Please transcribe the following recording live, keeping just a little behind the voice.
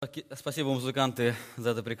Спасибо, музыканты, за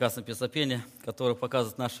это прекрасное песнопение, которое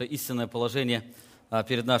показывает наше истинное положение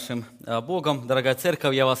перед нашим Богом. Дорогая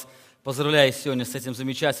церковь, я вас поздравляю сегодня с этим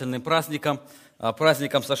замечательным праздником,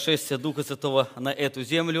 праздником сошествия Духа Святого на эту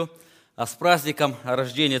землю, с праздником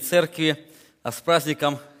рождения церкви, с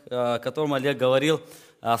праздником, о котором Олег говорил,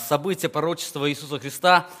 события пророчества Иисуса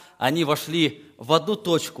Христа, они вошли в одну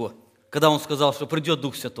точку, когда Он сказал, что придет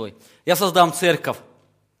Дух Святой. «Я создам церковь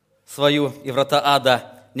свою, и врата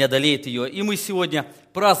ада не одолеет ее». И мы сегодня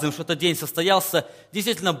празднуем, что этот день состоялся.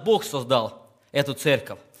 Действительно, Бог создал эту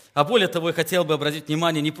церковь. А более того, я хотел бы обратить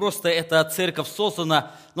внимание, не просто эта церковь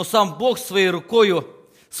создана, но сам Бог своей рукою,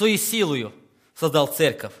 своей силою создал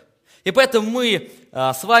церковь. И поэтому мы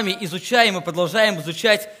с вами изучаем и продолжаем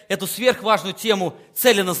изучать эту сверхважную тему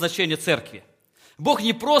цели назначения церкви. Бог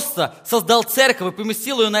не просто создал церковь и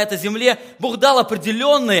поместил ее на этой земле, Бог дал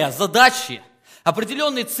определенные задачи,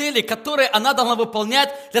 определенные цели, которые она должна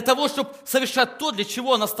выполнять для того, чтобы совершать то, для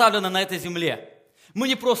чего она оставлена на этой земле. Мы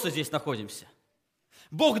не просто здесь находимся.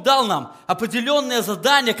 Бог дал нам определенные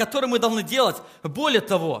задания, которые мы должны делать. Более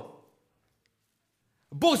того,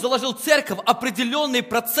 Бог заложил в церковь определенные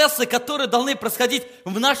процессы, которые должны происходить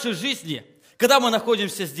в нашей жизни, когда мы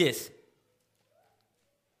находимся здесь.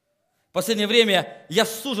 В последнее время я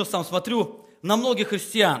с ужасом смотрю на многих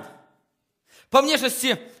христиан. По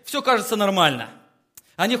внешности все кажется нормально.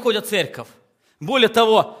 Они ходят в церковь. Более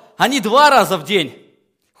того, они 2 раза в день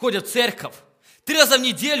ходят в церковь. 3 раза в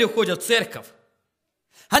неделю ходят в церковь.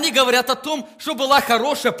 Они говорят о том, что была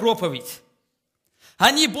хорошая проповедь.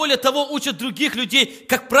 Они, более того, учат других людей,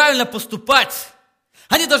 как правильно поступать.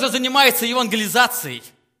 Они даже занимаются евангелизацией.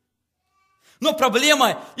 Но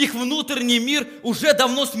проблема, их внутренний мир уже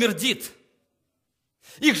давно смердит.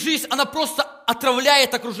 Их жизнь, она просто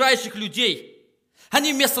отравляет окружающих людей.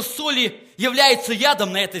 Они вместо соли являются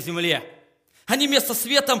ядом на этой земле. Они вместо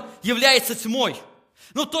светом являются тьмой.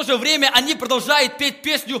 Но в то же время они продолжают петь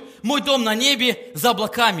песню «Мой дом на небе за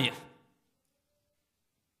облаками».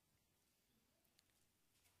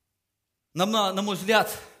 На мой взгляд,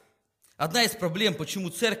 одна из проблем, почему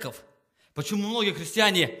церковь, почему многие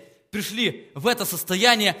христиане пришли в это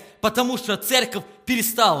состояние, потому что церковь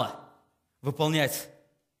перестала выполнять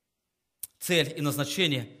цель и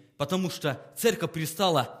назначение, потому что церковь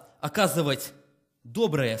перестала оказывать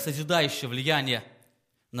доброе, созидающее влияние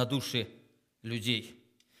на души людей.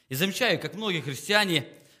 И замечаю, как многие христиане,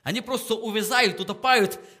 они просто увязают,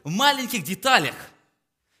 утопают в маленьких деталях.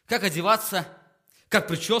 Как одеваться, как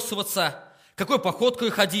причесываться, какой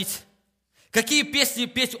походкой ходить, какие песни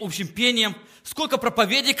петь общим пением, сколько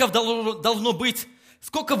проповедников должно быть,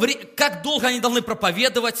 как долго они должны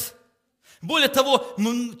проповедовать. Более того,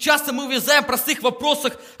 часто мы увязаем в простых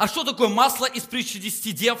вопросах, а что такое масло из притчи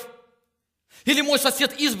 10 дев? Или мой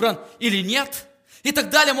сосед избран, или нет? И так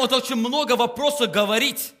далее. Можно очень много вопросов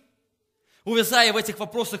говорить. Увязая в этих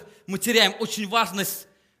вопросах, мы теряем очень важность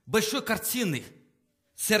большой картины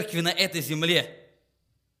церкви на этой земле.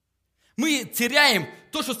 Мы теряем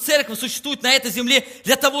то, что церковь существует на этой земле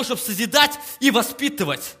для того, чтобы созидать и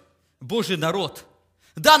воспитывать Божий народ.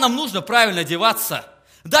 Да, нам нужно правильно одеваться.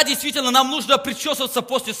 Да, действительно, нам нужно причесываться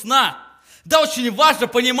после сна. Да, очень важно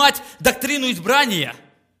понимать доктрину избрания.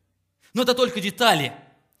 Но это только детали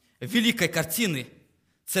великой картины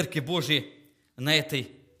Церкви Божией на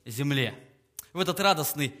этой земле. В этот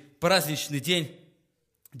радостный праздничный день,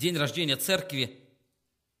 день рождения Церкви,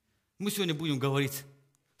 мы сегодня будем говорить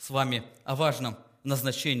с вами о важном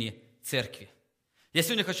назначении Церкви. Я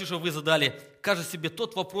сегодня хочу, чтобы вы задали каждый себе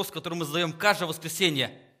тот вопрос, который мы задаем каждое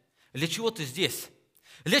воскресенье. Для чего ты здесь?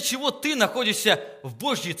 Для чего ты находишься в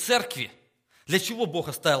Божьей Церкви? Для чего Бог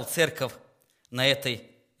оставил Церковь на этой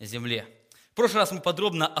земле? В прошлый раз мы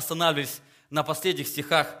подробно останавливались на последних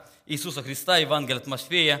стихах Иисуса Христа, Евангелия от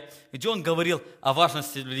Матфея, где Он говорил о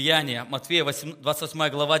важности влияния. Матфея, 28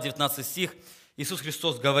 глава, 19 стих, Иисус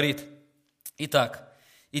Христос говорит: «Итак,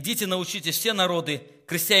 идите, научите все народы,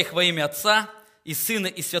 крестя их во имя Отца и Сына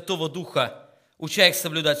и Святого Духа, уча их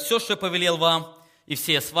соблюдать все, что я повелел вам, и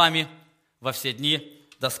все я с вами во все дни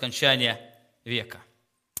до скончания века».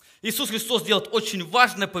 Иисус Христос делает очень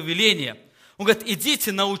важное повеление. Он говорит: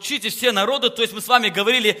 идите, научите все народы, то есть мы с вами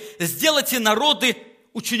говорили, сделайте народы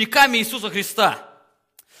учениками Иисуса Христа.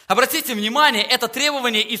 Обратите внимание, это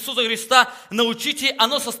требование Иисуса Христа «научите»,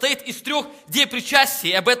 оно состоит из 3 дней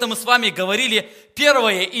причастия. Об этом мы с вами говорили.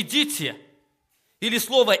 Первое – идите, или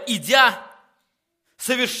слово «идя»,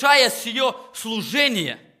 совершая сие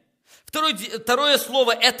служение. Второе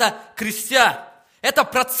слово – это «крестя». Это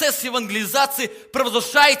процесс евангелизации,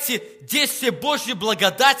 провозглашайте действие Божьей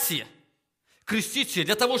благодати. Крестите,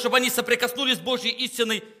 для того, чтобы они соприкоснулись с Божьей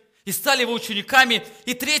истиной и стали его учениками.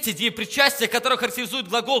 И третий день причастия, который характеризует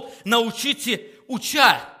глагол «научите,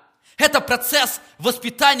 уча». Это процесс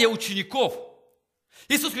воспитания учеников.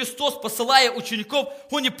 Иисус Христос, посылая учеников,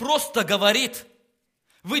 Он не просто говорит: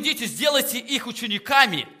 вы идите, сделайте их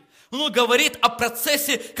учениками. Он говорит о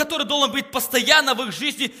процессе, который должен быть постоянно в их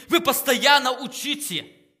жизни. Вы постоянно учите.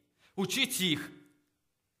 Учите их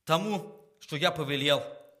тому, что я повелел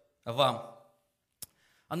вам.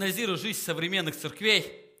 Анализируя жизнь современных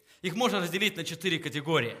церквей, их можно разделить на 4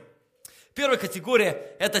 категории. Первая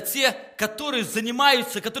категория – это те, которые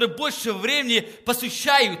занимаются, которые больше времени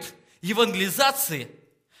посвящают евангелизации,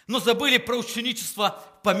 но забыли про ученичество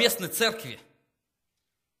в поместной церкви.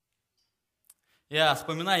 Я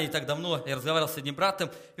вспоминаю, не так давно я разговаривал с одним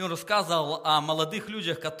братом, и он рассказывал о молодых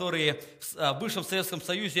людях, которые в бывшем Советском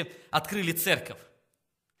Союзе открыли церковь.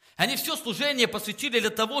 Они все служение посвятили для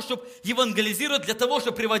того, чтобы евангелизировать, для того,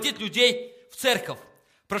 чтобы приводить людей в церковь.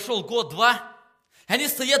 Прошел год-два, и они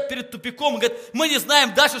стоят перед тупиком и говорят: мы не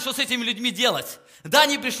знаем дальше, что с этими людьми делать. Да,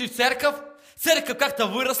 они пришли в церковь как-то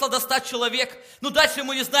выросла до 100 человек, но дальше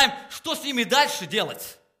мы не знаем, что с ними дальше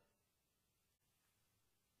делать.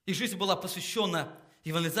 Их жизнь была посвящена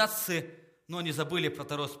евангелизации, но они забыли про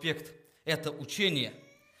второй аспект – это учение.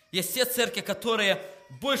 Есть те церкви, которые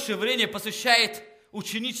больше времени посвящают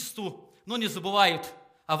ученичеству, но не забывают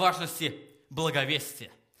о важности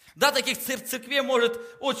благовестия. Да, таких церквей может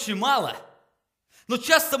очень мало, но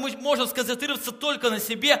часто мы можем сконцентрироваться только на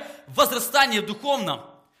себе в возрастании духовном,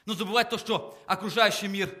 но забывать то, что окружающий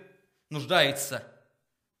мир нуждается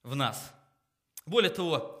в нас. Более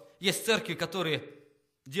того, есть церкви, которые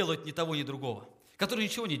делают ни того, ни другого, которые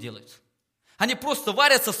ничего не делают. Они просто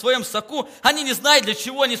варятся в своем соку, они не знают, для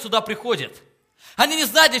чего они сюда приходят. Они не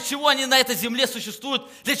знают, для чего они на этой земле существуют,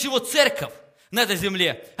 для чего церковь на этой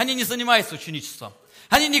земле. Они не занимаются ученичеством.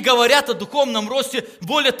 Они не говорят о духовном росте.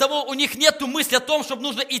 Более того, у них нет мысли о том, чтобы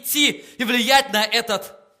нужно идти и влиять на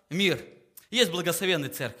этот мир. Есть благословенные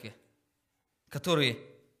церкви, которые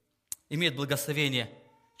имеют благословение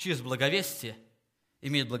через благовестие,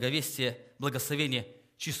 имеют благословение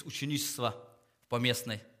через ученичество в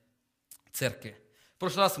поместной церкви. В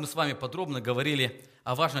прошлый раз мы с вами подробно говорили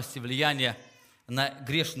о важности влияния на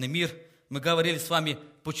грешный мир. Мы говорили с вами,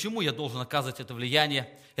 почему я должен оказывать это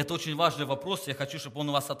влияние. Это очень важный вопрос. Я хочу, чтобы он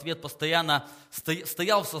у вас ответ постоянно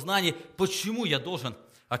стоял в сознании, почему я должен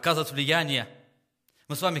оказывать влияние.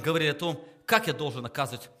 Мы с вами говорили о том, как я должен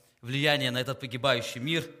оказывать влияние на этот погибающий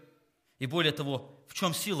мир. И более того, в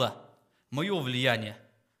чем сила моего влияния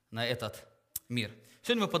на этот мир.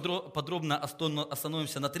 Сегодня мы подробно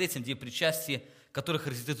остановимся на третьем дне причастия, который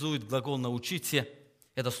характеризует глагол «научите».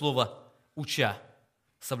 Это слово «уча»,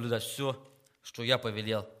 соблюдать все, что я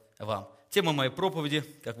повелел вам. Тема моей проповеди,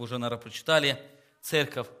 как вы уже, наверное, прочитали,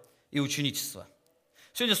 церковь и ученичество.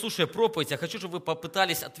 Сегодня, слушая проповедь, я хочу, чтобы вы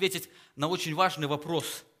попытались ответить на очень важный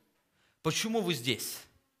вопрос. Почему вы здесь?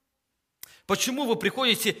 Почему вы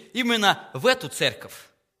приходите именно в эту церковь?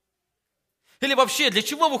 Или вообще, для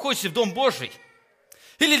чего вы ходите в Дом Божий?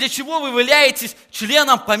 Или для чего вы являетесь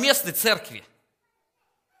членом поместной церкви?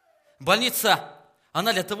 Больница,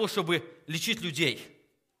 она для того, чтобы лечить людей.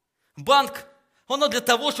 Банк, он для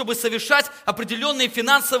того, чтобы совершать определенные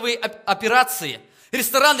финансовые операции.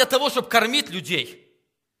 Ресторан для того, чтобы кормить людей.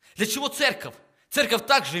 Для чего церковь? Церковь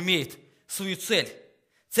также имеет свою цель.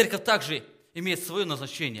 Церковь также имеет свое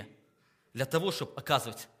назначение. Для того, чтобы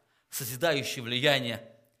оказывать созидающее влияние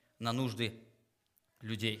на нужды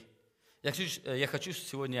людей. Я хочу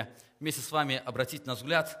сегодня вместе с вами обратить наш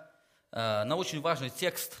взгляд на очень важный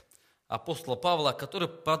текст апостола Павла, который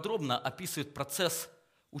подробно описывает процесс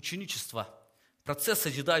ученичества, процесс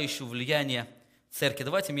созидающего влияния церкви.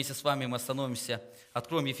 Давайте вместе с вами мы остановимся,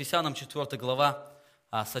 откроем Ефесянам 4 глава,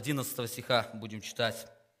 с 11 стиха будем читать.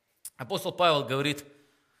 Апостол Павел говорит: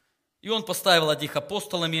 «И он поставил одних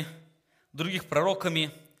апостолами, других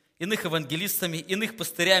пророками, иных евангелистами, иных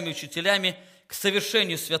пастырями и учителями к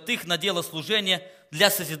совершению святых на дело служения для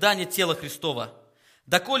созидания тела Христова.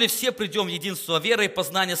 Доколе все придем в единство веры и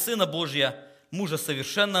познания Сына Божия, мужа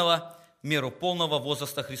совершенного, в меру полного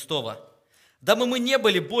возраста Христова. Дабы мы не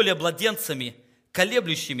были более младенцами,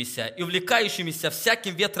 колеблющимися и увлекающимися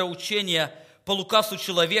всяким ветроучения по лукавству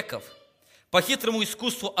человеков, по хитрому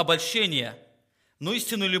искусству обольщения, но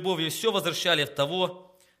истинную любовью все возвращали в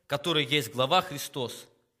того, который есть глава Христос,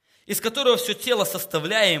 из которого все тело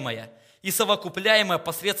составляемое и совокупляемое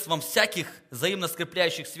посредством всяких взаимно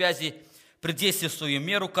скрепляющих связей при действии в свою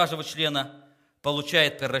меру каждого члена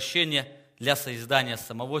получает превращение для созидания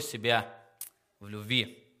самого себя в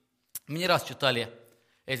любви». Мы не раз читали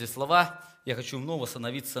эти слова. я хочу вновь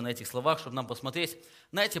остановиться на этих словах, чтобы нам посмотреть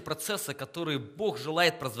на эти процессы, которые Бог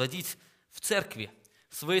желает производить в церкви,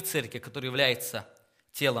 в своей церкви, которая является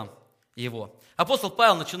телом Его. Апостол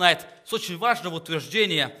Павел начинает с очень важного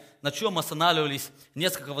утверждения, на чем мы останавливались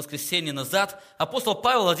несколько воскресений назад. Апостол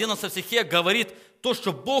Павел в 11 стихе говорит то,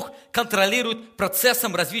 что Бог контролирует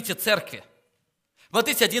процессом развития церкви.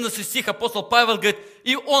 Смотрите, 11 стих, апостол Павел говорит,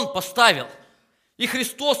 и Он поставил. И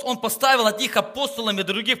Христос, Он поставил одних апостолами,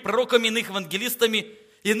 других пророками, иных евангелистами,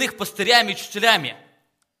 иных пастырями, учителями.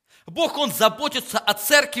 Бог, Он заботится о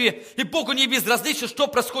церкви, и Богу не безразлично, что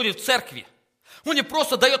происходит в церкви. Он не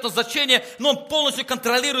просто дает назначение, но Он полностью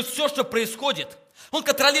контролирует все, что происходит. Он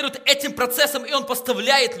контролирует этим процессом, и Он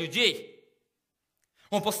поставляет людей.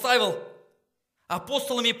 Он поставил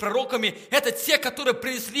апостолами и пророками. Это те, которые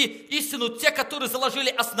принесли истину, те, которые заложили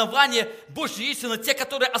основание Божьей истины, те,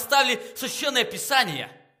 которые оставили Священное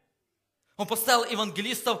Писание. Он поставил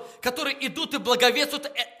евангелистов, которые идут и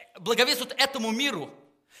благовествуют этому миру,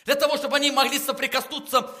 для того, чтобы они могли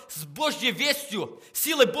соприкоснуться с Божьей вестью,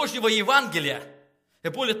 силой Божьего Евангелия. И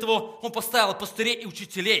более того, Он поставил пастырей и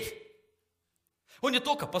учителей. Он не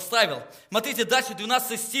только поставил. Смотрите, дальше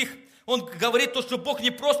 12 стих. Он говорит то, что Бог не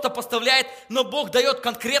просто поставляет, но Бог дает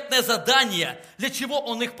конкретное задание, для чего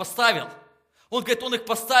Он их поставил. Он говорит, Он их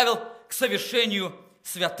поставил к совершению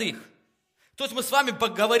святых. То есть мы с вами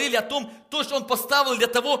поговорили о том, то, что Он поставил для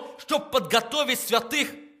того, чтобы подготовить святых.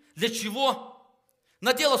 Для чего?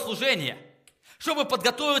 На дело служения. Чтобы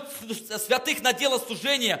подготовить святых на дело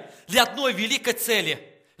служения для одной великой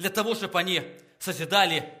цели. Для того, чтобы они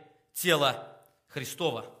созидали тело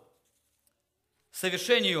Христова.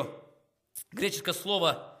 Совершению греческое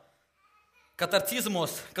слово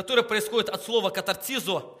катартизмос, которое происходит от слова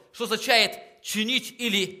катартизо, что означает чинить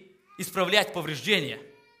или исправлять повреждения.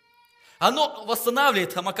 Оно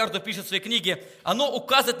восстанавливает, а Макарто пишет в своей книге, оно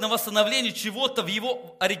указывает на восстановление чего-то в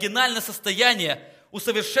его оригинальное состояние,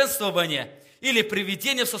 усовершенствование или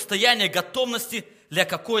приведение в состояние готовности для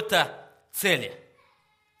какой-то цели.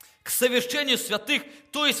 К совершению святых,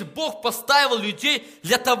 то есть Бог поставил людей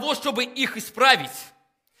для того, чтобы их исправить.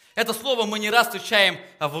 Это слово мы не раз встречаем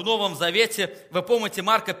в Новом Завете. Вы помните,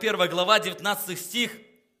 Марка 1 глава, 19 стих.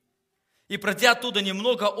 «И пройдя оттуда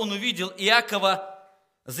немного, он увидел Иакова,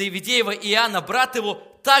 Заеведеева и Иоанна, брат его,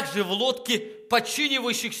 также в лодке,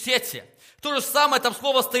 подчинивающих сети». То же самое там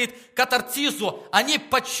слово стоит катартизо. Они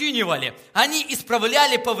подчинивали, они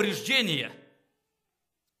исправляли повреждения.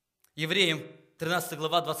 Евреям 13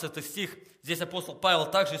 глава, 20 стих. Здесь апостол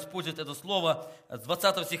Павел также использует это слово. С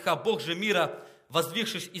 20 стиха. «Бог же мира,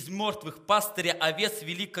 воздвигшись из мертвых пастыря овец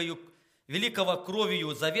великого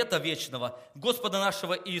кровью завета вечного, Господа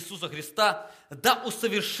нашего Иисуса Христа, да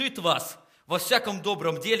усовершит вас во всяком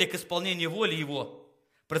добром деле к исполнению воли Его,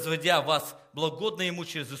 производя вас благодно Ему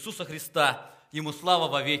через Иисуса Христа, Ему слава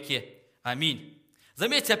во веки. Аминь».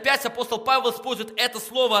 Заметьте, опять апостол Павел использует это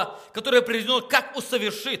слово, которое приведено как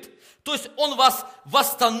 «усовершит». То есть Он вас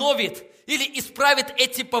восстановит или исправит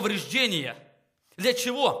эти повреждения. Для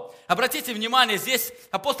чего? Обратите внимание, здесь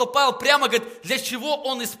апостол Павел прямо говорит, для чего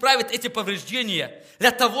он исправит эти повреждения?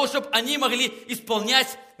 Для того, чтобы они могли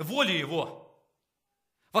исполнять волю Его.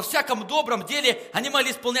 Во всяком добром деле они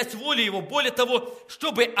могли исполнять волю Его. Более того,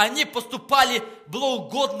 чтобы они поступали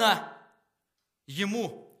благоугодно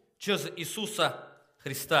Ему через Иисуса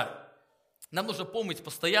Христа. Нам нужно помнить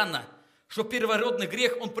постоянно, что первородный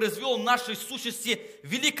грех, он произвел в нашей сущности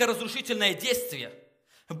великое разрушительное действие.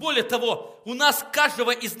 Более того, у нас,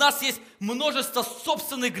 каждого из нас есть множество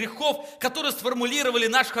собственных грехов, которые сформулировали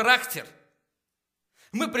наш характер.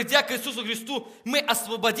 Мы, придя к Иисусу Христу, мы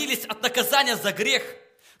освободились от наказания за грех.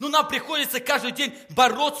 Но нам приходится каждый день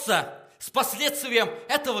бороться с последствием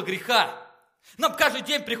этого греха. Нам каждый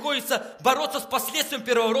день приходится бороться с последствием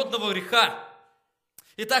первородного греха.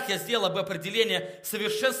 Итак, я сделал бы определение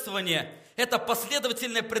совершенствования. Это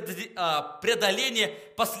последовательное преодоление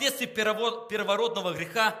последствий первородного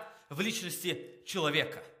греха в личности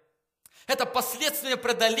человека. Это последственное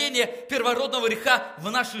преодоление первородного греха в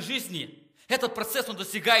нашей жизни. Этот процесс, он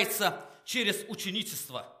достигается через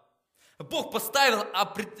ученичество. Бог поставил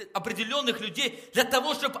определенных людей для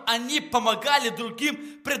того, чтобы они помогали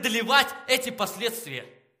другим преодолевать эти последствия.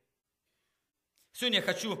 Сегодня я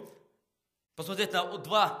хочу посмотреть на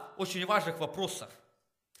два очень важных вопроса.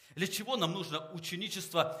 Для чего нам нужно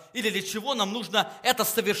ученичество или для чего нам нужно это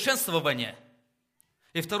совершенствование?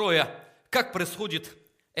 И второе, как происходит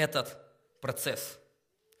этот процесс?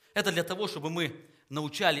 Это для того, чтобы мы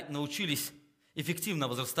научились эффективно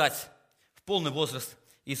возрастать в полный возраст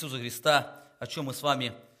Иисуса Христа, о чем мы с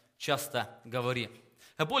вами часто говорим.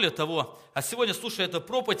 Более того, сегодня, слушая эту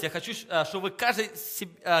проповедь, я хочу, чтобы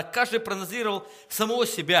каждый проанализировал самого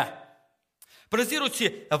себя.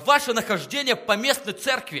 Проанализируйте ваше нахождение по местной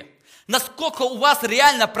церкви. Насколько у вас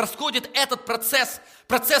реально происходит этот процесс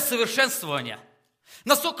совершенствования.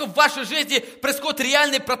 Насколько в вашей жизни происходит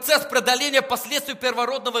реальный процесс преодоления последствий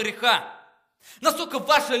первородного греха. Насколько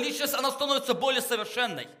ваша личность, она становится более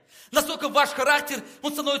совершенной. Насколько ваш характер,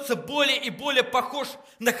 он становится более и более похож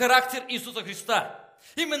на характер Иисуса Христа.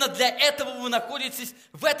 Именно для этого вы находитесь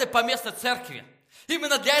в этой поместной церкви.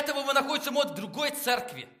 Именно для этого вы находитесь, может, в другой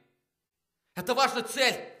церкви. Это важная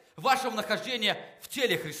цель вашего нахождения в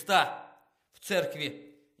теле Христа, в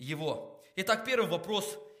церкви Его. Итак, первый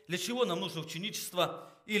вопрос. Для чего нам нужно ученичество?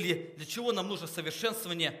 Или для чего нам нужно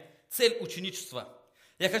совершенствование? Цель ученичества.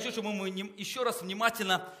 Я хочу, чтобы мы еще раз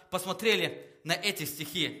внимательно посмотрели на эти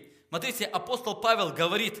стихи. Смотрите, апостол Павел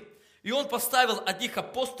говорит: «И он поставил одних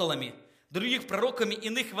апостолами, других пророками,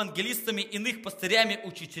 иных евангелистами, иных пастырями,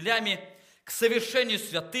 учителями, к совершению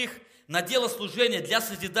святых, на дело служения для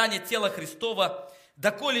созидания тела Христова,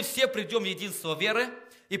 доколе все придем в единство веры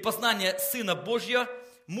и познание Сына Божьего,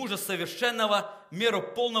 мужа совершенного, меру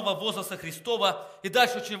полного возраста Христова». И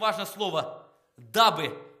дальше очень важное слово: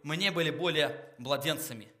 «дабы мы не были более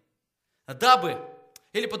младенцами». Дабы,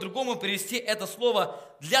 или по-другому перевести это слово,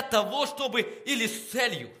 для того, чтобы, или с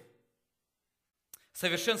целью.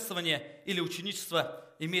 Совершенствование или ученичество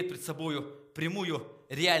имеет пред собой прямую,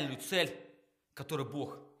 реальную цель, которую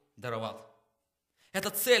Бог даровал. Эту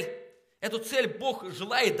цель Бог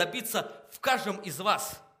желает добиться в каждом из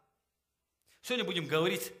вас. Сегодня будем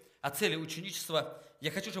говорить о цели ученичества.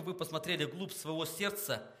 Я хочу, чтобы вы посмотрели вглубь своего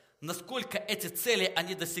сердца, насколько эти цели,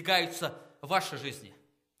 они достигаются в вашей жизни.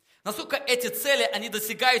 Насколько эти цели, они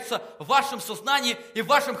достигаются в вашем сознании и в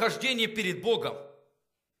вашем хождении перед Богом.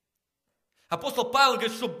 Апостол Павел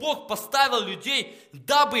говорит, что Бог поставил людей,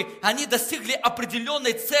 дабы они достигли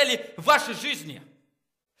определенной цели в вашей жизни.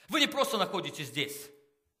 Вы не просто находитесь здесь.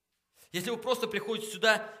 Если вы просто приходите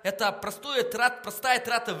сюда, это простая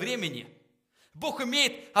трата времени. Бог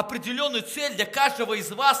имеет определенную цель для каждого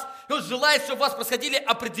из вас, и Он желает, чтобы у вас происходили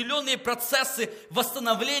определенные процессы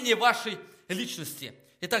восстановления вашей личности.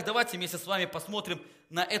 Итак, давайте вместе с вами посмотрим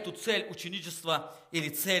на эту цель ученичества или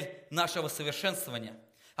цель нашего совершенствования.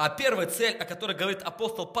 А первая цель, о которой говорит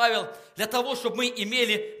апостол Павел, для того, чтобы мы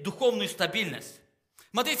имели духовную стабильность.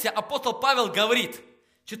 Смотрите, апостол Павел говорит,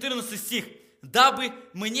 14 стих: «Дабы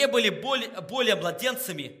мы не были более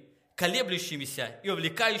младенцами, колеблющимися и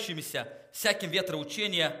увлекающимися всяким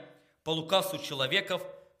ветроучения, по лукавству человеков,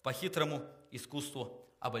 по хитрому искусству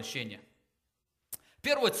обольщения».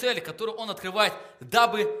 Первая цель, которую он открывает: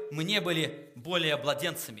 дабы мы не были более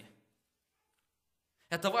младенцами.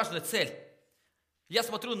 Это важная цель. Я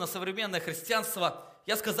смотрю на современное христианство,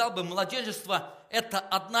 я сказал бы, младенчество – это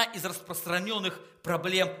одна из распространенных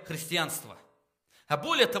проблем христианства. А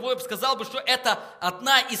более того, я бы сказал, что это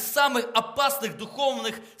одна из самых опасных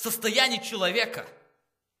духовных состояний человека.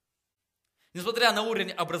 Несмотря на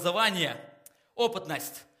уровень образования,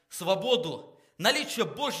 опытность, свободу, наличие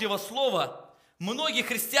Божьего Слова, многие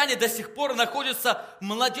христиане до сих пор находятся в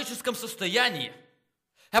младенческом состоянии.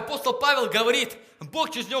 Апостол Павел говорит,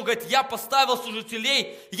 Бог через него говорит: «Я поставил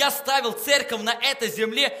служителей, я ставил церковь на этой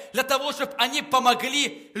земле для того, чтобы они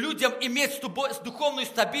помогли людям иметь духовную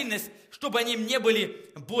стабильность, чтобы они не были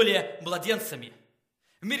более младенцами».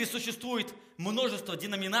 В мире существует множество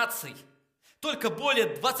деноминаций, только более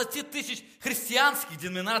 20 тысяч христианских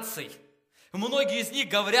деноминаций. Многие из них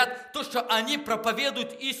говорят то, что они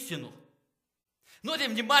проповедуют истину. Но если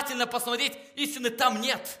внимательно посмотреть, истины там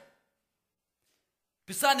нет.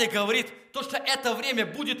 Писание говорит, то, что это время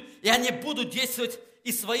будет, и они будут действовать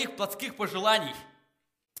из своих плотских пожеланий,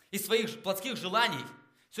 из своих плотских желаний.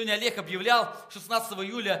 Сегодня Олег объявлял, 16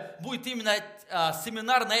 июля будет именно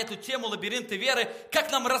семинар на эту тему «Лабиринты веры».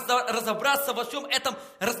 Как нам разобраться во всем этом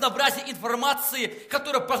разнообразии информации,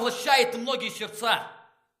 которая поглощает многие сердца.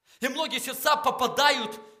 И многие сердца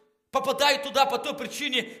попадают туда по той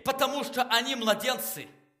причине, потому что они младенцы.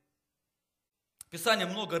 Писание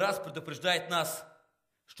много раз предупреждает нас,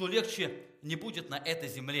 что легче не будет на этой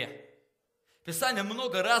земле. Писание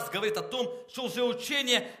много раз говорит о том, что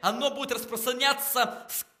лжеучение, оно будет распространяться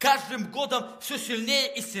с каждым годом все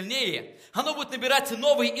сильнее и сильнее. Оно будет набирать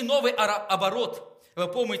новый и новый оборот. Вы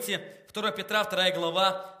помните, 2 Петра, 2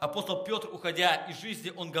 глава, апостол Петр, уходя из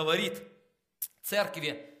жизни, он говорит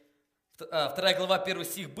церкви, 2 глава, 1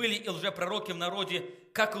 стих: «Были и лжепророки в народе,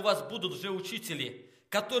 как у вас будут лжеучители,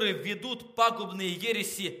 которые ведут пагубные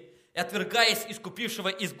ереси, и, отвергаясь искупившего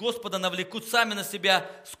из Господа, навлекут сами на себя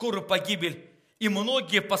скорую погибель, и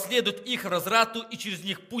многие последуют их разврату, и через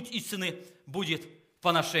них путь истины будет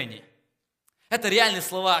поношении. Это реальные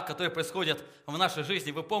слова, которые происходят в нашей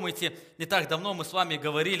жизни. Вы помните, не так давно мы с вами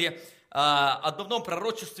говорили о одном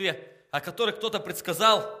пророчестве, о котором кто-то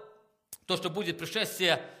предсказал, то, что будет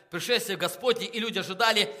пришествие Господне, и люди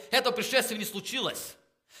ожидали, это пришествие не случилось.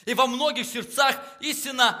 И во многих сердцах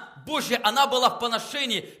истина Божья, она была в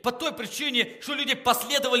поношении по той причине, что люди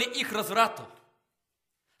последовали их разврату.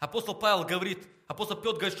 Апостол Петр говорит,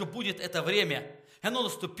 что будет это время, и оно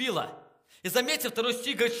наступило. И заметьте, 2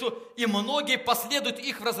 стих говорит, что и многие последуют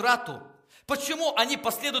их в разврату. Почему они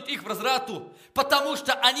последуют их в разврату? Потому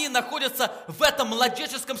что они находятся в этом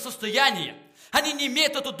младенческом состоянии. Они не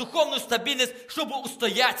имеют эту духовную стабильность, чтобы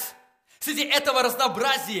устоять. Среди этого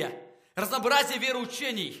разнообразия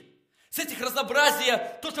вероучений, с этих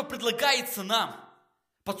разнообразия, то, что предлагается нам,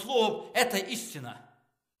 под словом, это истина.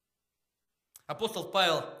 Апостол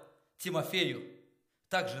Павел Тимофею,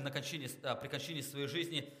 также при кончине своей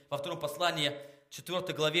жизни, во 2 послании,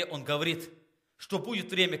 4 главе, он говорит, что будет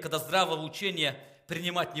время, когда здравого учения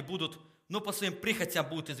принимать не будут, но по своим прихотям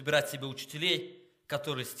будут избирать себе учителей,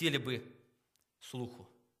 которые стели бы слуху.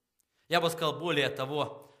 Я бы сказал, более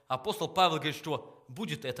того, апостол Павел говорит, что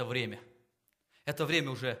будет это время. Это время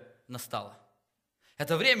уже настало.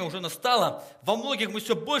 Это время уже настало. Во многих мы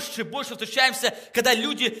все больше и больше встречаемся, когда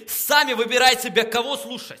люди сами выбирают себе, кого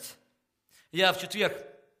слушать. Я в четверг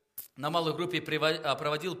на малой группе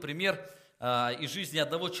проводил пример из жизни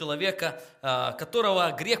одного человека,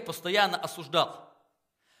 которого грех постоянно осуждал.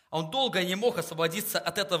 Он долго не мог освободиться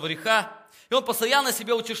от этого греха, и он постоянно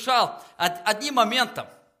себя утешал одним моментом.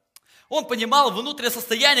 Он понимал внутреннее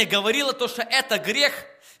состояние, говорило то, что это грех,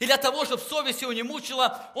 и для того, чтобы совесть его не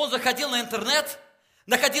мучила, он заходил на интернет,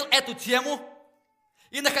 находил эту тему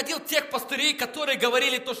и находил тех пастырей, которые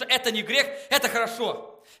говорили то, что это не грех, это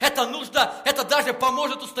хорошо, это нужно, это даже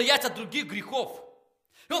поможет устоять от других грехов.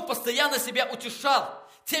 И он постоянно себя утешал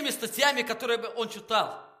теми статьями, которые он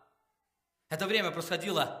читал. Это время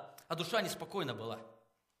происходило, а душа неспокойна была.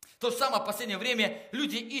 То же самое в последнее время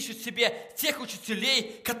люди ищут себе тех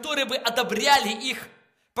учителей, которые бы одобряли их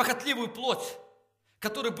похотливую плоть,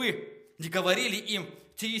 которые бы не говорили им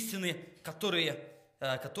те истины, которые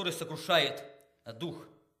сокрушают дух.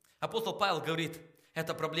 Апостол Павел говорит,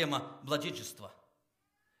 это проблема младенчества.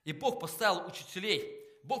 И Бог поставил учителей,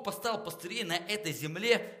 Бог поставил пастырей на этой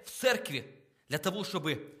земле в церкви для того,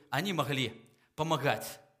 чтобы они могли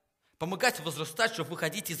помогать возрастать, чтобы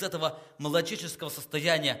выходить из этого младенческого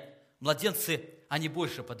состояния. Младенцы, они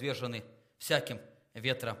больше подвержены всяким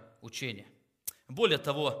ветрам учения. Более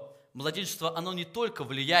того, младенчество, оно не только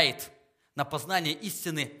влияет на познание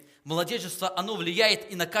истины, младенчество, оно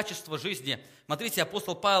влияет и на качество жизни. Смотрите,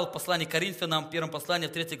 апостол Павел в послании к Коринфянам, 1 послании,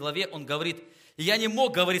 в 3 главе, он говорит, «Я не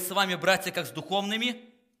мог говорить с вами, братья, как с духовными,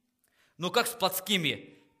 но как с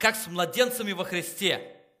плотскими, как с младенцами во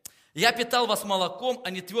Христе. Я питал вас молоком, а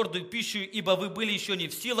не твердую пищу, ибо вы были еще не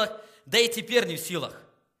в силах, да и теперь не в силах,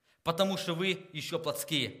 потому что вы еще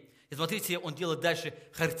плотские». И смотрите, он делает дальше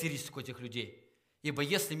характеристику этих людей. «Ибо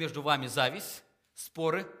если между вами зависть,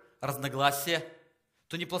 споры, разногласия,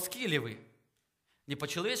 то не плотские ли вы? Не по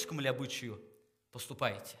человеческому ли обычаю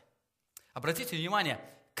поступаете?» Обратите внимание,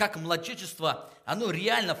 как младенчество, оно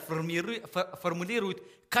реально формулирует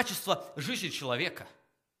качество жизни человека.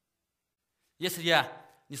 Если я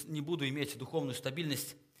не буду иметь духовную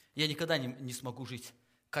стабильность, я никогда не смогу жить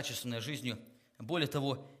качественной жизнью. Более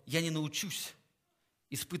того, я не научусь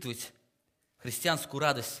испытывать христианскую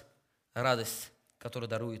радость, которую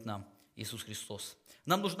дарует нам Иисус Христос.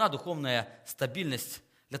 Нам нужна духовная стабильность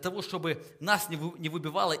для того, чтобы нас не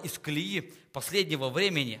выбивало из колеи последнего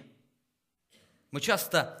времени. Мы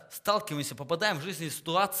часто сталкиваемся, попадаем в жизненные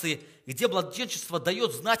ситуации, где младенчество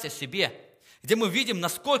дает знать о себе, где мы видим,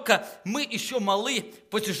 насколько мы еще малы в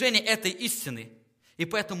постижении этой истины. И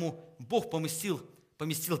поэтому Бог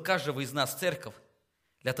поместил каждого из нас в церковь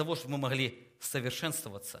для того, чтобы мы могли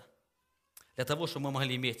совершенствоваться, для того, чтобы мы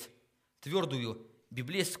могли иметь твердую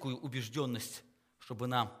библейскую убежденность, чтобы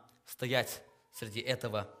нам стоять среди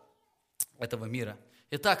этого мира.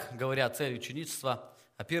 Итак, говоря о цели ученичества,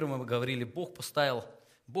 о первом мы говорили, Бог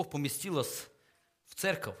поместил нас в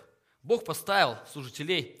церковь, Бог поставил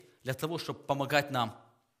служителей для того, чтобы помогать нам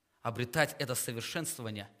обретать это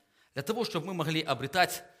совершенствование, для того, чтобы мы могли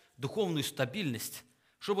обретать духовную стабильность,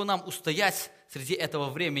 чтобы нам устоять среди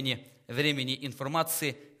этого времени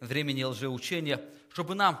информации, времени лжеучения,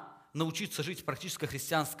 чтобы нам научиться жить практически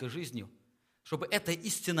христианской жизнью, чтобы эта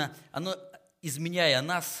истина, она, изменяя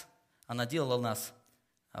нас, она делала нас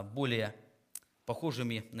более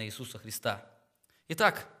похожими на Иисуса Христа.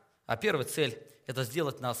 Итак, первая цель – это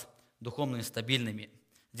сделать нас духовно стабильными,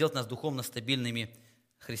 сделать нас духовно стабильными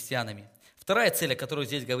христианами. Вторая цель, о которой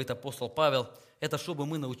здесь говорит апостол Павел, это чтобы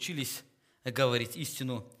мы научились говорить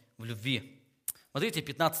истину в любви. Смотрите,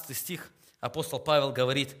 15 стих, апостол Павел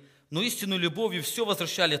говорит: «Но истинную любовью все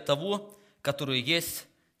возвращали от того, который есть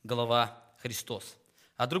голова Христос».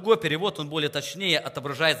 А другой перевод, он более точнее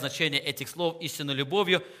отображает значение этих слов истинной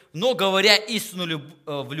любовью. «Но говоря истину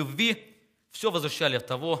в любви, все возвращали от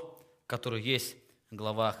того, который есть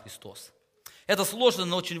глава Христос». Это сложное,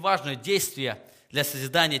 но очень важное действие для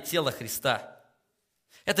созидания тела Христа.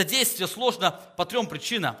 Это действие сложно по 3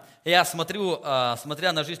 причинам. Я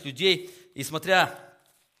смотря на жизнь людей и смотря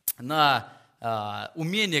на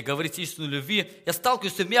умение говорить истину любви, я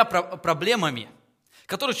сталкиваюсь с 3 проблемами,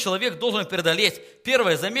 которые человек должен преодолеть.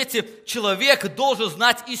 Первое, заметьте, человек должен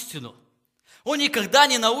знать истину. Он никогда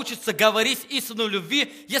не научится говорить истину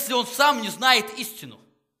любви, если он сам не знает истину.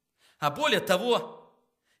 А более того,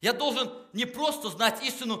 я должен не просто знать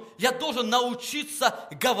истину, я должен научиться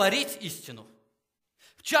говорить истину.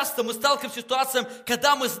 Часто мы сталкиваемся с ситуацией,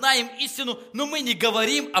 когда мы знаем истину, но мы не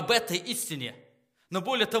говорим об этой истине. Но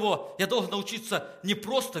более того, я должен научиться не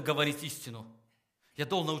просто говорить истину, я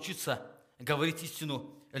должен научиться говорить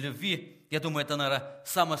истину любви. Я думаю, это, наверное,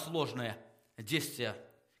 самое сложное действие,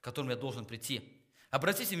 к которому я должен прийти.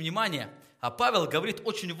 Обратите внимание, Павел говорит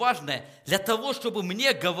очень важное. Для того, чтобы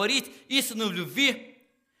мне говорить истину в любви,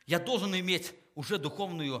 я должен иметь уже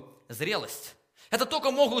духовную зрелость. Это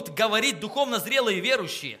только могут говорить духовно зрелые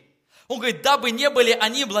верующие. Он говорит, дабы не были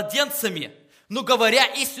они младенцами, но говоря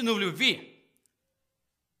истину в любви.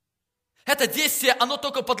 Это действие, оно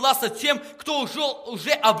только подвластно тем, кто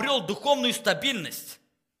уже обрел духовную стабильность.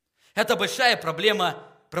 Это большая проблема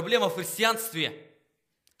в христианстве,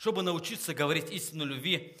 чтобы научиться говорить истину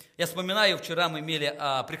любви. Я вспоминаю, вчера мы имели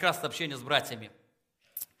прекрасное общение с братьями.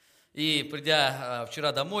 И придя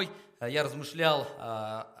вчера домой, я размышлял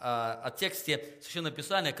о тексте Священного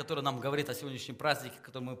Писания, который нам говорит о сегодняшнем празднике,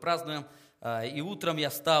 который мы празднуем. И утром я,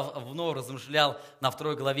 встав, вновь размышлял на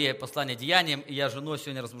 2 главе послания Деяниям, и я с женой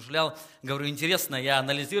сегодня размышлял. Говорю, интересно, я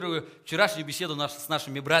анализирую вчерашнюю беседу с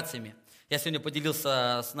нашими братьями. Я сегодня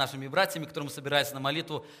поделился с нашими братьями, которые мы собирались на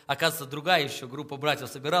молитву. Оказывается, другая еще группа братьев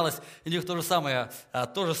собиралась, и у них то же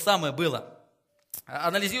самое было.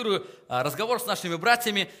 Анализирую разговор с нашими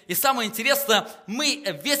братьями, и самое интересное,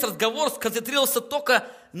 весь разговор сконцентрировался только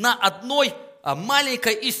на одной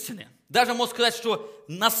маленькой истине. Даже можно сказать, что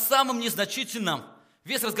на самом незначительном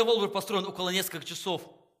весь разговор был построен около нескольких часов.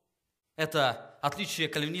 Это отличие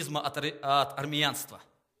кальвинизма от армиянства.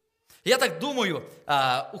 Я так думаю,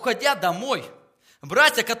 уходя домой,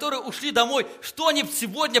 братья, которые ушли домой, что они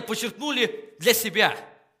сегодня подчеркнули для себя?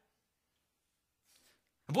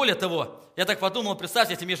 Более того, я так подумал,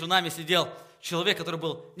 представьте, между нами сидел человек, который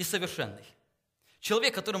был несовершенный.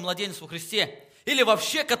 Человек, который младенец во Христе. Или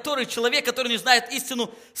вообще человек, который не знает истину,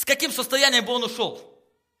 с каким состоянием бы он ушел.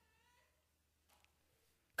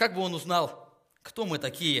 Как бы он узнал, кто мы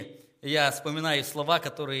такие? Я вспоминаю слова,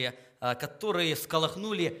 которые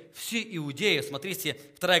всколыхнули все иудеи. Смотрите,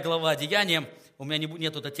 2 глава Деяниям, у меня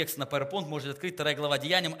нет этого текста на PowerPoint, можете открыть 2 глава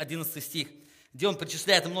Деяниям, 11 стих, где он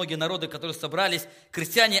перечисляет многие народы, которые собрались,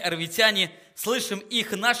 крестьяне, аравитяне, слышим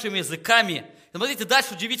их нашими языками. Смотрите,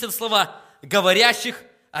 дальше удивительные слова, говорящих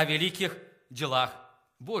о великих делах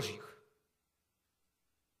Божьих.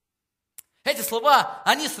 Эти слова,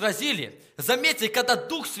 они сразили. Заметьте, когда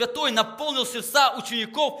Дух Святой наполнил сердца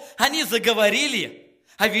учеников, они заговорили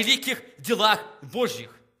о великих делах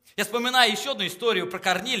Божьих. Я вспоминаю еще одну историю про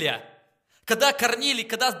Корнилия. Когда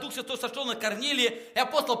Дух Святой сошел на Корнилия, и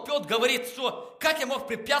апостол Петр говорит, что как я мог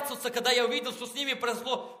препятствоваться, когда я увидел, что с ними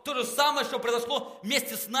произошло то же самое, что произошло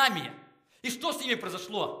вместе с нами. И что с ними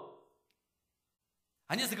произошло?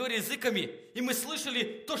 Они заговорили языками, и мы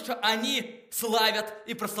слышали то, что они славят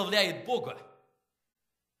и прославляют Бога.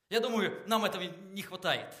 Я думаю, нам этого не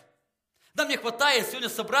хватает. Нам не хватает сегодня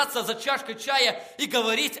собраться за чашкой чая и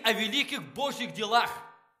говорить о великих Божьих делах.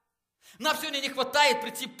 Нам сегодня не хватает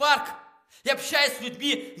прийти в парк и, общаясь с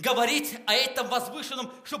людьми, говорить о этом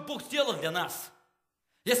возвышенном, что Бог сделал для нас.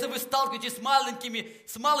 Если вы сталкиваетесь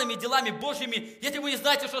с малыми делами Божьими, если вы не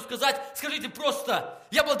знаете, что сказать, скажите просто,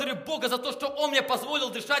 я благодарю Бога за то, что Он мне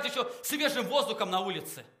позволил дышать еще свежим воздухом на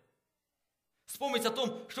улице. Вспомните о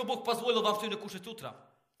том, что Бог позволил вам сегодня кушать утром,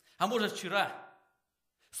 а может вчера.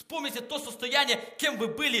 Вспомните то состояние, кем вы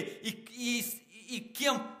были и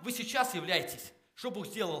кем вы сейчас являетесь, что Бог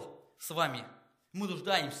сделал с вами. Мы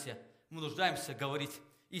нуждаемся говорить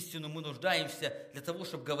истину, мы нуждаемся для того,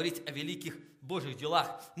 чтобы говорить о великих Божьих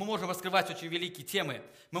делах. Мы можем раскрывать очень великие темы,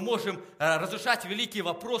 мы можем разрешать великие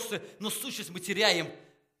вопросы, но сущность мы теряем,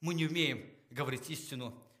 мы не умеем говорить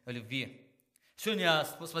истину о любви. Сегодня,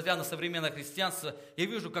 смотря на современное христианство, я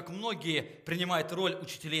вижу, как многие принимают роль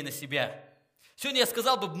учителей на себя. Сегодня я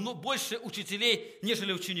сказал бы, больше учителей,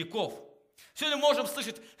 нежели учеников. Сегодня мы можем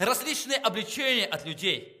слышать различные обличения от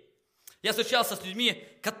людей. Я встречался с людьми,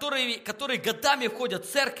 которые годами ходят в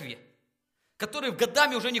церкви, которые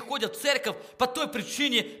годами уже не ходят в церковь по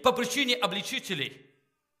причине обличителей.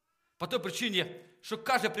 По той причине, что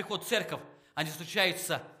каждый приход в церковь, они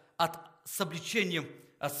встречаются с обличением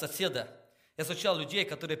от соседа. Я встречал людей,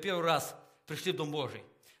 которые первый раз пришли в Дом Божий.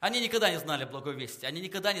 Они никогда не знали благой вести, они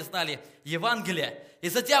никогда не знали Евангелия. И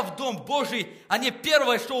зайдя в Дом Божий, они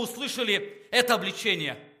первое, что услышали, это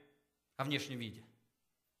обличение о внешнем виде.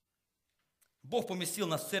 Бог поместил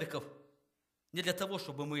нас в церковь не для того,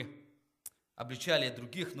 чтобы мы обличали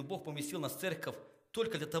других, но Бог поместил нас в церковь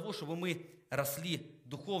только для того, чтобы мы росли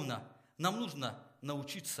духовно. Нам нужно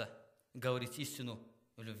научиться говорить истину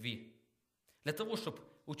в любви. Для того, чтобы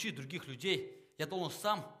учить других людей, я должен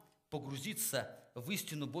сам погрузиться в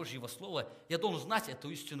истину Божьего Слова. Я должен знать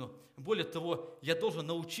эту истину. Более того, я должен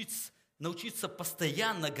научиться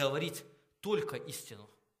постоянно говорить только истину.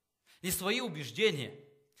 Не свои убеждения,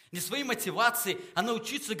 не свои мотивации, а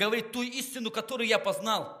научиться говорить ту истину, которую я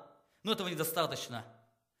познал. Но этого недостаточно.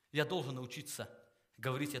 Я должен научиться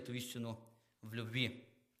говорить эту истину в любви.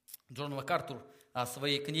 Джон МакАртур в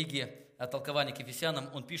своей книге «Толкование к Ефесянам»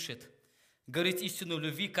 он пишет: «Говорить истину в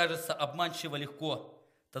любви кажется обманчиво легко,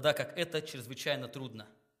 тогда как это чрезвычайно трудно.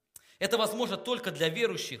 Это возможно только для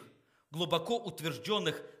верующих, глубоко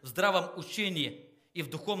утвержденных в здравом учении и в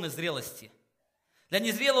духовной зрелости. Для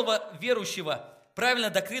незрелого верующего правильная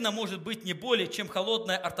доктрина может быть не более, чем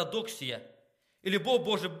холодная ортодоксия, и любовь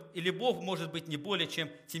может быть не более, чем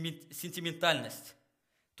сентиментальность.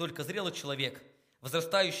 Только зрелый человек,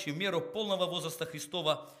 возрастающий в меру полного возраста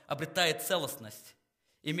Христова, обретает целостность,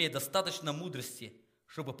 имеет достаточно мудрости,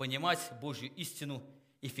 чтобы понимать Божью истину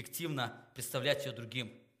и эффективно представлять ее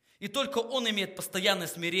другим. И только он имеет постоянное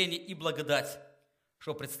смирение и благодать,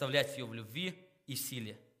 чтобы представлять ее в любви и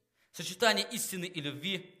силе. Сочетание истины и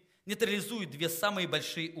любви нейтрализует две самые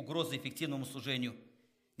большие угрозы эффективному служению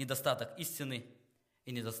 – недостаток истины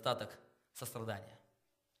и недостаток сострадания.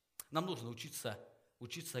 Нам нужно учиться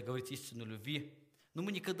говорить истину любви, но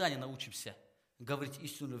мы никогда не научимся говорить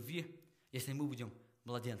истину любви, если мы будем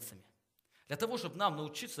младенцами. Для того, чтобы нам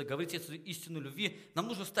научиться говорить эту истину любви, нам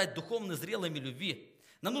нужно стать духовно зрелыми любви.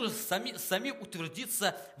 Нам нужно самим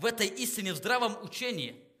утвердиться в этой истине, в здравом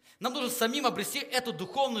учении. Нам нужно самим обрести эту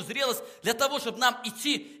духовную зрелость для того, чтобы нам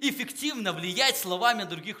идти эффективно влиять словами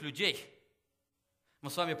других людей. Мы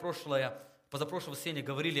с вами позапрошлое воскресенье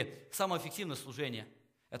говорили, самое эффективное служение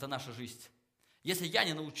 – это наша жизнь. Если я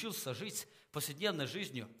не научился жить повседневной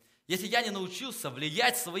жизнью, если я не научился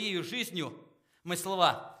влиять своей жизнью, мои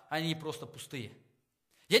слова, они просто пустые.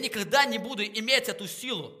 Я никогда не буду иметь эту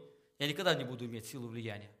силу. Я никогда не буду иметь силу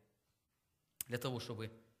влияния для того, чтобы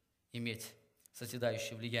иметь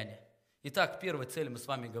созидающее влияние. Итак, первая цель, мы с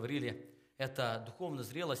вами говорили, это духовная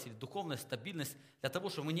зрелость или духовная стабильность для того,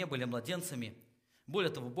 чтобы мы не были младенцами.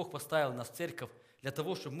 Более того, Бог поставил нас в церковь для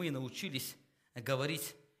того, чтобы мы научились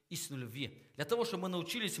говорить истину любви. Для того, чтобы мы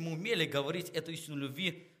научились, мы умели говорить эту истину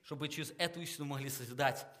любви, чтобы через эту истину могли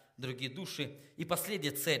созидать другие души. И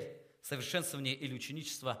последняя цель – совершенствование или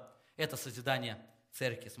ученичество – это созидание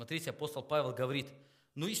церкви. Смотрите, апостол Павел говорит: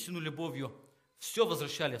 «Но истину любовью все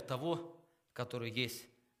возвращали в того, который есть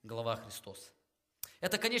глава Христос».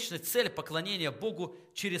 Это конечная цель поклонения Богу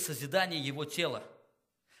через созидание Его тела.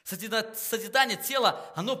 Созидание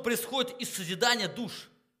тела, оно происходит из созидания душ.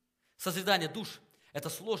 Созидание душ – это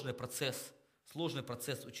сложный процесс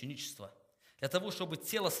ученичества. Для того, чтобы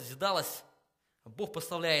тело созидалось, Бог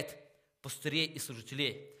поставляет пастырей и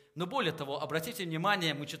служителей. Но более того, обратите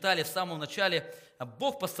внимание, мы читали в самом начале,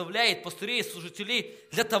 Бог поставляет пастырей и служителей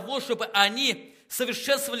для того, чтобы они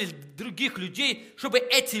совершенствовали других людей, чтобы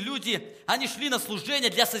эти люди, они шли на служение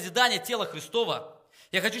для созидания тела Христова.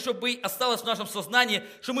 Я хочу, чтобы осталось в нашем сознании,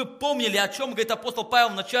 чтобы мы помнили, о чем говорит апостол Павел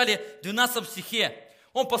в начале 12 стихе.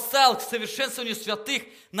 Он поставил к совершенствованию святых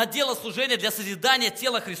на дело служения для созидания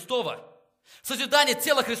тела Христова. Созидание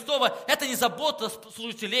тела Христова – это не забота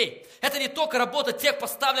служителей. Это не только работа тех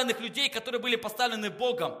поставленных людей, которые были поставлены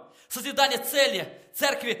Богом. Созидание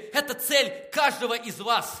церкви – это цель каждого из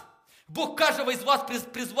вас. Бог каждого из вас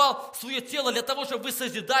призвал свое тело для того, чтобы вы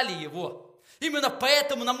созидали его. Именно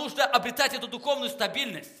поэтому нам нужно обретать эту духовную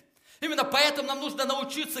стабильность. Именно поэтому нам нужно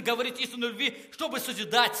научиться говорить истину любви, чтобы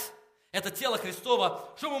созидать это тело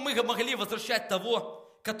Христова, чтобы мы могли возвращать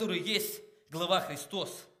того, который есть глава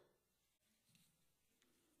Христос.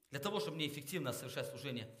 Для того, чтобы мне эффективно совершать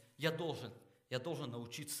служение, я должен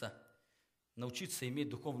научиться научиться иметь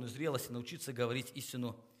духовную зрелость, научиться говорить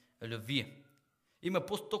истину любви. Именно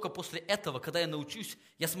только после этого, когда я научусь,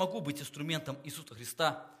 я смогу быть инструментом Иисуса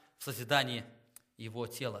Христа в созидании Его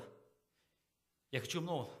тела. Я хочу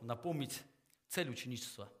напомнить цель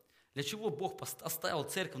ученичества. Для чего Бог оставил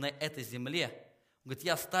церковь на этой земле? Он говорит,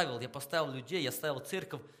 я поставил людей, я оставил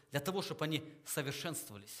церковь для того, чтобы они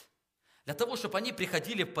совершенствовались. Для того, чтобы они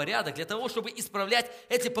приходили в порядок, для того, чтобы исправлять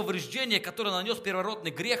эти повреждения, которые нанес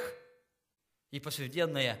первородный грех и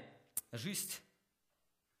повседневная жизнь,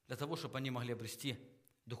 для того, чтобы они могли обрести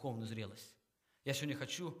духовную зрелость. Я сегодня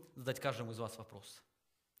хочу задать каждому из вас вопрос.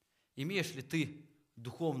 Имеешь ли ты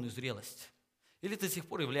духовную зрелость? Или ты до сих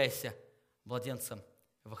пор являешься младенцем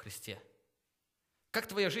во Христе? Как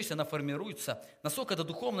твоя жизнь, она формируется? Насколько эта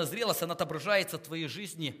духовная зрелость, она отображается в твоей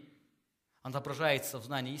жизни? Она отображается в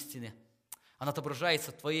знании истины? Она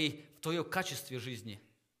отображается в твоем качестве жизни?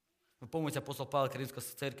 Вы помните, апостол Павел Коринфской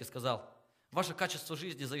церкви сказал, ваше качество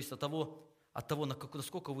жизни зависит от того,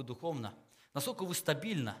 насколько вы духовно, насколько вы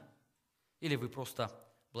стабильно, или вы просто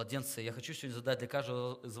младенцы. Я хочу сегодня задать для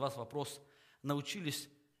каждого из вас вопрос, научились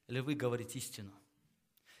ли вы говорить истину?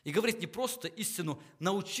 И говорить не просто истину,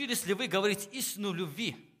 научились ли вы говорить истину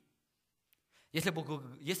любви?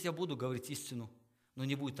 Если я буду говорить истину, но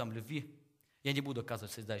не будет там любви, я не буду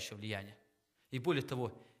оказывать созидающее влияние. И более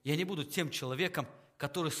того, я не буду тем человеком,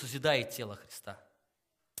 который созидает тело Христа.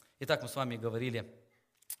 Итак, мы с вами говорили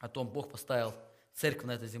о том, Бог поставил церковь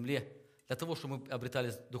на этой земле для того, чтобы мы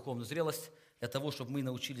обретали духовную зрелость, для того, чтобы мы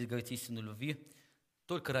научились говорить истину любви,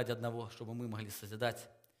 только ради одного, чтобы мы могли созидать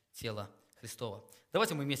тело Христова.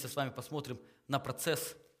 Давайте мы вместе с вами посмотрим на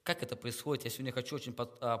процесс, как это происходит. Я сегодня хочу очень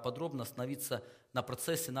подробно остановиться на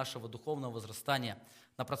процессе нашего духовного возрастания,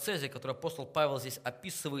 на процессе, который апостол Павел здесь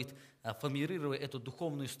описывает, формируя эту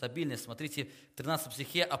духовную стабильность. Смотрите, в 13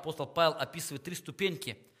 стихе апостол Павел описывает 3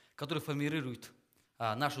 ступеньки, которые формируют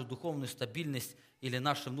нашу духовную стабильность или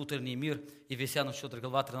наш внутренний мир. Ефесянам 4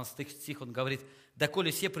 глава 13 стих, он говорит,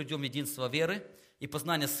 «Доколе все придем в единство веры и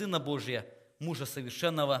познание Сына Божия, мужа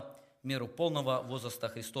совершенного, меру полного возраста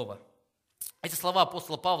Христова». Эти слова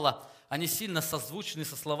апостола Павла, они сильно созвучны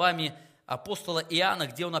со словами апостола Иоанна,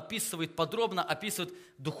 где он подробно описывает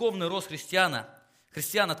духовный рост христиана.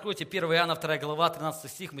 Христиан, откройте 1 Иоанна 2 глава 13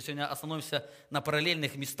 стих, мы сегодня остановимся на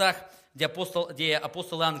параллельных местах, где апостол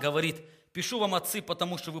Иоанн говорит, «Пишу вам, отцы,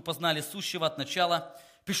 потому что вы познали сущего от начала,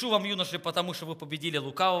 пишу вам, юноши, потому что вы победили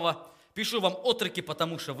лукавого, пишу вам, отроки,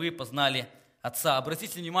 потому что вы познали Отца».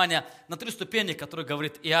 Обратите внимание на 3 ступени, которые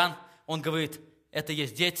говорит Иоанн. Он говорит, это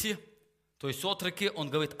есть дети, то есть отроки, он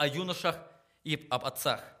говорит о юношах и об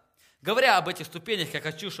отцах. Говоря об этих ступенях, я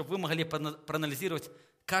хочу, чтобы вы могли проанализировать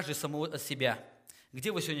каждый самого себя.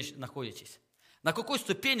 Где вы сегодня находитесь? На какой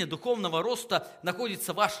ступени духовного роста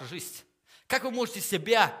находится ваша жизнь? Как вы можете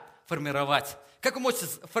себя формировать? Как вы можете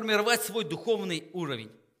формировать свой духовный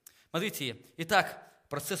уровень? Смотрите, итак,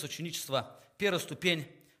 процесс ученичества. Первая ступень,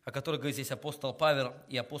 о которой говорит здесь апостол Павел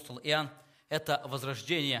и апостол Иоанн, это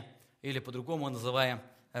возрождение, или по-другому мы называем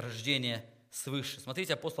рождение свыше.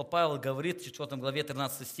 Смотрите, апостол Павел говорит в 4 главе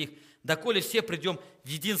 13 стих, «Доколе все придем в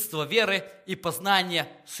единство веры и познания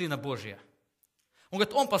Сына Божия». Он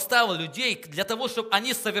говорит, он поставил людей для того, чтобы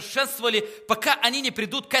они совершенствовали, пока они не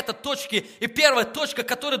придут к этой точке. И первая точка, к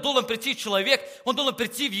которой должен прийти человек, он должен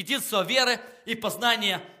прийти в единство веры и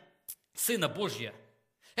познания Сына Божия.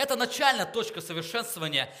 Это начальная точка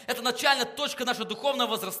совершенствования, это начальная точка нашего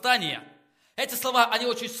духовного возрастания. Эти слова, они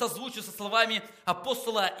очень созвучны со словами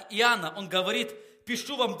апостола Иоанна. Он говорит,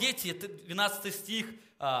 «Пишу вам, дети», 12 стих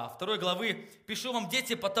 2 главы, «Пишу вам,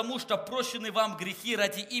 дети, потому что прощены вам грехи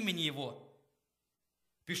ради имени Его.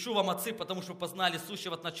 Пишу вам, отцы, потому что вы познали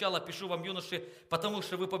сущего от начала. Пишу вам, юноши, потому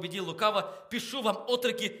что вы победили лукаво. Пишу вам,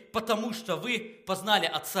 отроки, потому что вы познали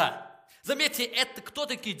Отца». Заметьте, это кто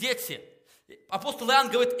такие дети? Апостол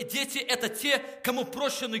Иоанн говорит, дети – это те, кому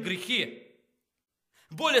прощены грехи.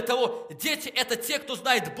 Более того, дети – это те, кто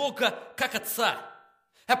знает Бога как Отца.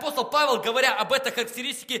 Апостол Павел, говоря об этой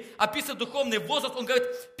характеристике, описывает духовный возраст, он говорит,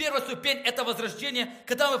 первая ступень – это возрождение,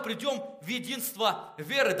 когда мы придем в единство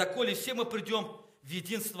веры, доколе все мы придем в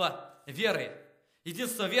единство веры.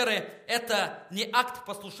 Единство веры – это не акт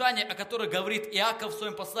послушания, о котором говорит Иаков в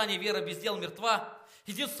своем послании «Вера без дел мертва».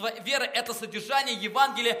 Единство веры – это содержание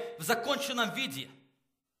Евангелия в законченном виде.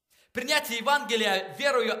 Принятие Евангелия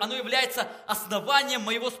верою, оно является основанием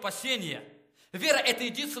моего спасения. Вера – это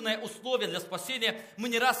единственное условие для спасения. Мы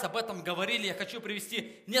не раз об этом говорили. Я хочу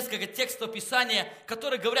привести несколько текстов Писания,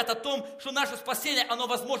 которые говорят о том, что наше спасение, оно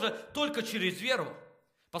возможно только через веру.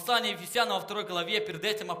 Послание Ефесянам во 2 главе, перед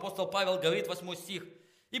этим апостол Павел говорит, 8 стих,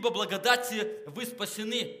 «Ибо благодати вы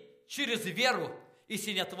спасены через веру, и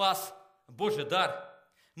сей не от вас, Божий дар.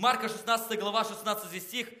 Марка 16 глава, 16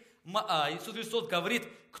 стих, Иисус Христос говорит: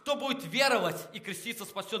 кто будет веровать и креститься,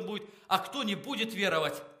 спасен будет, а кто не будет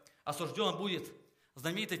веровать, осужден будет.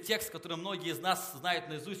 Знаменитый текст, который многие из нас знают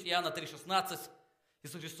наизусть, Иоанна 3,16.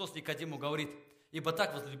 Иисус Христос Никодиму говорит: ибо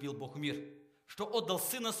так возлюбил Бог мир, что отдал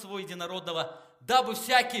Сына Своего Единородного, дабы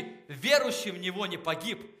всякий верующий в Него не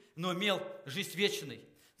погиб, но имел жизнь вечную.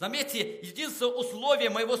 Заметьте, единственное условие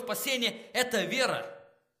моего спасения – это вера.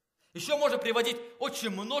 Еще можно приводить очень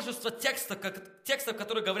множество текстов,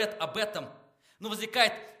 которые говорят об этом. Но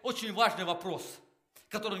возникает очень важный вопрос,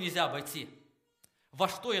 который нельзя обойти. Во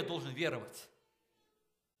что я должен веровать?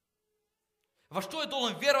 Во что я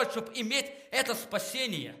должен веровать, чтобы иметь это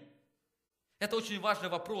спасение? Это очень важный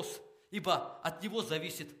вопрос, ибо от него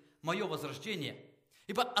зависит мое возрождение.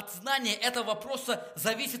 Ибо от знания этого вопроса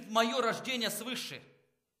зависит мое рождение свыше.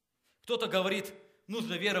 Кто-то говорит,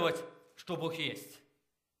 нужно веровать, что Бог есть.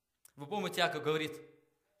 Вы помните, Иаков говорит,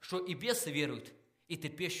 что и бесы веруют, и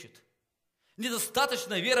трепещут.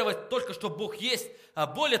 Недостаточно веровать только, что Бог есть. А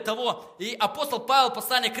более того, и апостол Павел,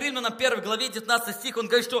 послание к Римлянам, 1 главе, 19 стих, он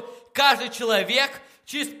говорит, что каждый человек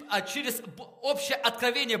через общее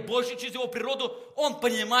откровение Божье, через его природу, он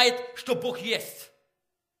понимает, что Бог есть.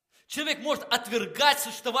 Человек может отвергать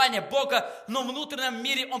существование Бога, но в внутреннем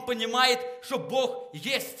мире он понимает, что Бог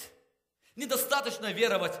есть. Недостаточно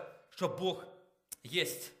веровать, что Бог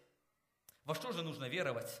есть. Во что же нужно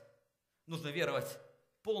веровать? Нужно веровать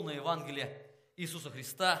в полное Евангелие Иисуса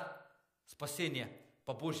Христа, спасение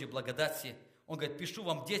по Божьей благодати. Он говорит: пишу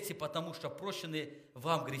вам, дети, потому что прощены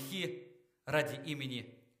вам грехи ради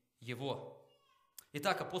имени Его.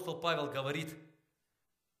 Итак, апостол Павел говорит: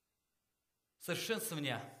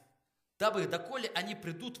 совершенствование, доколе они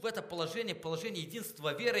придут в это положение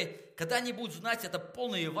единства веры, когда они будут знать это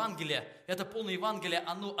полное Евангелие,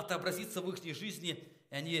 оно отобразится в их жизни,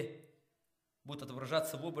 и они будут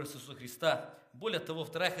отображаться в образе Иисуса Христа. Более того,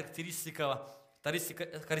 вторая характеристика этой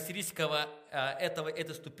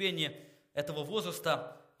ступени, этого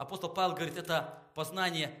возраста, апостол Павел говорит, это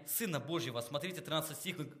познание Сына Божьего. Смотрите, 13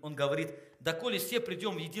 стих, он говорит: доколе все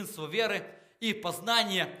придем в единство веры и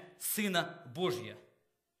познание Сына Божьего.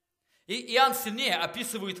 И Иоанн сильнее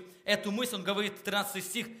описывает эту мысль, он говорит, 13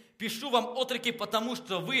 стих: пишу вам, отроки, потому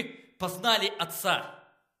что вы познали Отца.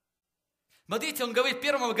 Смотрите, он говорит,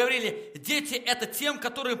 первым мы говорили, дети это тем,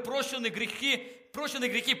 которые прощены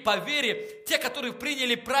грехи по вере, те, которые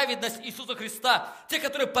приняли праведность Иисуса Христа, те,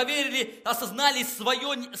 которые поверили, осознали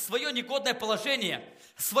свое негодное положение,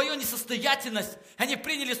 свою несостоятельность, они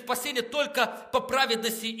приняли спасение только по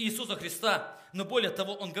праведности Иисуса Христа. Но более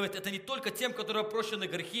того, он говорит, это не только тем, которые прощены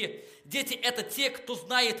грехи, дети это те, кто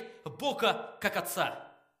знает Бога как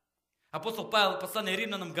Отца. Апостол Павел в послании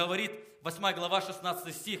Римлянам говорит, 8 глава,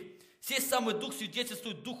 16 стих: «Сей самый Дух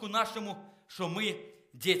свидетельствует Духу нашему, что мы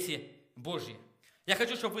дети Божьи». Я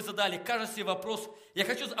хочу, чтобы вы задали каждый себе вопрос. Я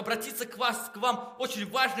хочу обратиться к вам очень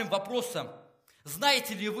важным вопросом.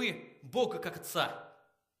 Знаете ли вы Бога как Отца?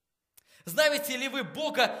 Знаете ли вы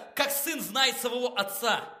Бога, как Сын знает своего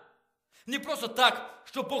Отца? Не просто так,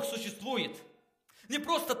 что Бог существует. Не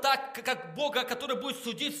просто так, как Бога, который будет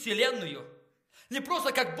судить вселенную. Не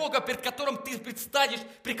просто как Бога, перед которым ты предстанешь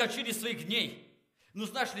при кончине своих дней. Но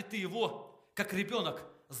знаешь ли ты Его, как ребенок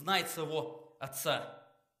знает своего Отца?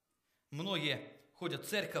 Многие ходят в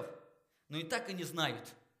церковь, но и так и не знают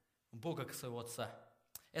Бога как своего Отца.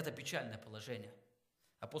 Это печальное положение.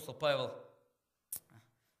 Апостол Павел,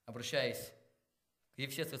 обращаясь к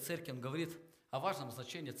Ефесской церкви, он говорит о важном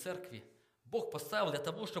значении церкви. Бог поставил для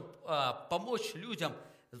того, чтобы помочь людям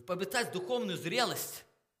обретать духовную зрелость.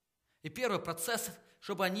 И первый процесс,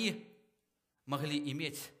 чтобы они могли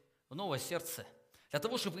иметь новое сердце. Для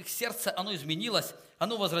того, чтобы их сердце, оно изменилось,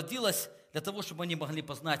 оно возродилось, для того, чтобы они могли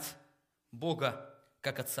познать Бога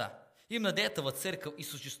как Отца. Именно для этого церковь и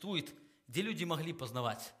существует, где люди могли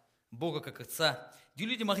познавать Бога как Отца, где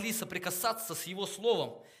люди могли соприкасаться с Его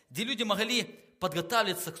Словом, где люди могли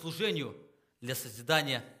подготавливаться к служению для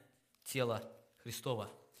созидания тела Христова.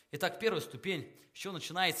 Итак, первая ступень, еще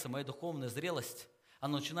начинается моя духовная зрелость,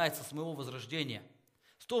 она начинается с моего возрождения.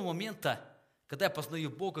 С того момента, когда я познаю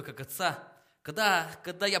Бога как Отца,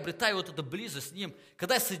 когда я обретаю вот эту близость с Ним,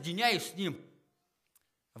 когда я соединяюсь с Ним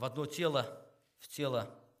в одно тело, в тело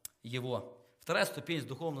Его. Вторая ступень с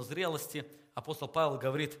духовной зрелости, апостол Павел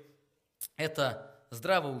говорит, это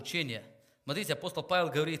здравое учение. Смотрите, апостол Павел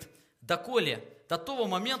говорит, доколе, до того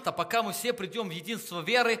момента, пока мы все придем в единство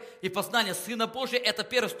веры и познания Сына Божия, это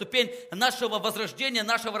первая ступень нашего возрождения,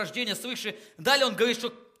 нашего рождения свыше. Далее он говорит,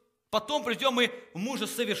 что потом придем мы в мужа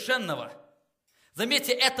совершенного.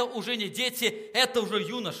 Заметьте, это уже не дети, это уже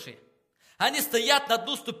юноши. Они стоят на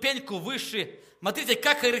одну ступеньку выше. Смотрите,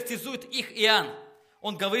 как характеризует их Иоанн.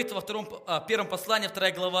 Он говорит во первом послании,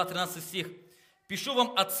 2 глава, 13 стих. «Пишу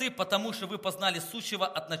вам, отцы, потому что вы познали сущего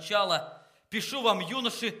от начала. Пишу вам,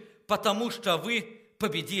 юноши, потому что вы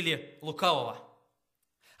победили лукавого».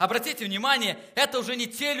 Обратите внимание, это уже не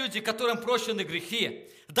те люди, которым прощены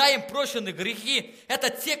грехи. Да, им прощены грехи. Это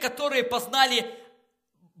те, которые познали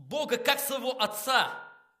Бога как своего Отца.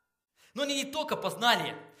 Но они не только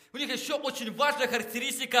познали. У них еще очень важная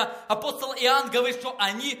характеристика. Апостол Иоанн говорит, что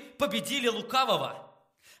они победили лукавого.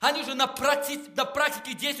 Они уже на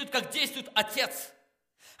практике действуют, как действует Отец.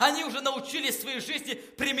 Они уже научились в своей жизни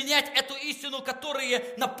применять эту истину,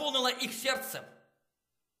 которая наполнила их сердцем.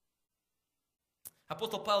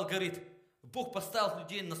 Апостол Павел говорит, Бог поставил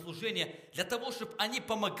людей на служение для того, чтобы они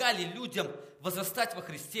помогали людям возрастать во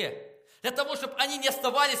Христе. Для того, чтобы они не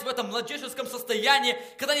оставались в этом младенческом состоянии,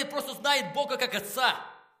 когда они просто знают Бога как Отца.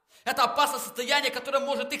 Это опасное состояние, которое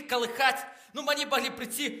может их колыхать. Но они могли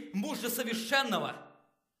прийти мужа совершенного.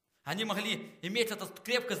 Они могли иметь это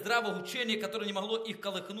крепкое, здравое учение, которое не могло их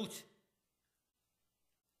колыхнуть.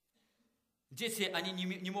 Дети, они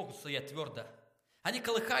не могут стоять твердо. Они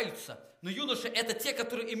колыхаются. Но юноши – это те,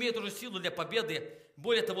 которые имеют уже силу для победы.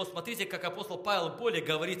 Более того, смотрите, как апостол Павел более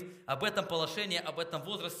говорит об этом положении, об этом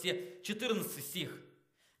возрасте. 14 стих.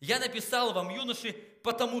 «Я написал вам, юноши,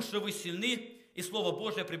 потому что вы сильны, и Слово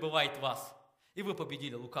Божие пребывает в вас, и вы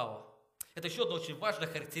победили лукавого». Это еще одна очень важная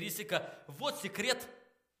характеристика. Вот секрет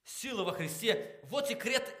силы во Христе. Вот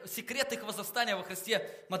секрет их возрастания во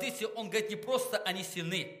Христе. Смотрите, он говорит, не просто они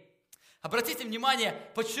сильны. Обратите внимание,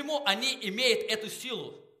 почему они имеют эту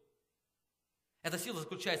силу. Эта сила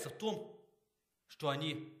заключается в том, что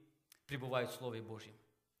они пребывают в Слове Божьем.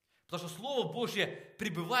 Потому что Слово Божье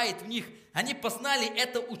пребывает в них. Они познали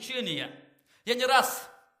это учение. Я не раз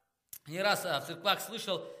в церквах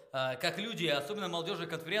слышал, как люди, особенно на молодежных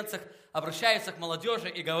конференциях, обращаются к молодежи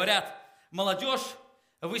и говорят: молодежь,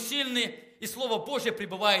 вы сильны, и Слово Божье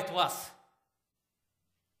пребывает в вас.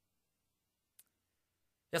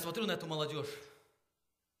 Я смотрю на эту молодежь,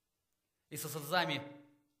 и со слезами,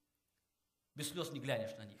 без слез не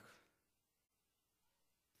глянешь на них.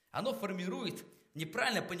 Оно формирует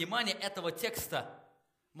неправильное понимание этого текста.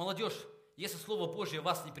 Молодежь, если Слово Божье в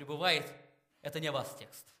вас не пребывает, это не ваш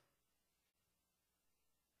текст.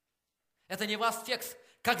 Это не ваш текст.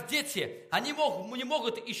 Как дети, они не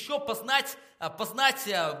могут еще познать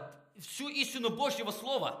всю истину Божьего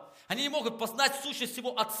Слова. Они не могут познать сущность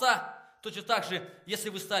Его Отца. Точно так же, если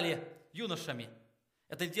вы стали юношами,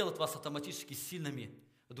 это делает вас автоматически сильными,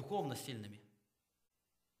 духовно сильными.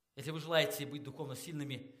 Если вы желаете быть духовно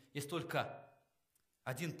сильными, есть только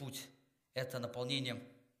один путь – это наполнением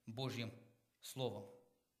Божьим Словом.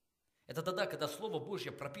 Это тогда, когда Слово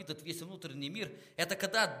Божье пропитывает весь внутренний мир. Это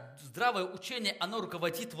когда здравое учение, оно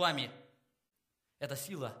руководит вами. Эта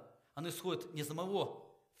сила, она исходит не из самого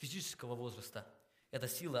физического возраста. Эта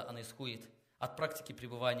сила, она исходит от практики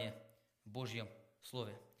пребывания в Божьем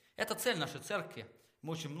Слове. Это цель нашей церкви.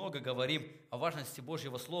 Мы очень много говорим о важности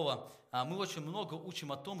Божьего Слова. Мы очень много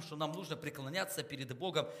учим о том, что нам нужно преклоняться перед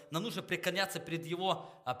Богом, нам нужно преклоняться перед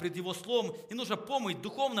Его Словом, и нужно помнить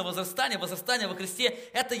духовное возрастание во Христе.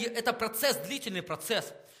 Это процесс, длительный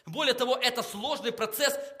процесс. Более того, это сложный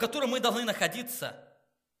процесс, в котором мы должны находиться.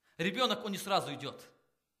 Ребенок, он не сразу идет.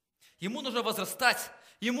 Ему нужно возрастать,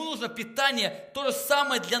 ему нужно питание, то же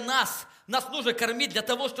самое для нас. Нас нужно кормить для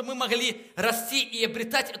того, чтобы мы могли расти и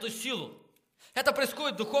обретать эту силу. Это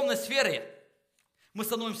происходит в духовной сфере. Мы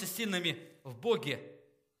становимся сильными в Боге.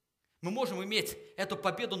 Мы можем иметь эту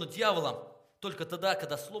победу над дьяволом только тогда,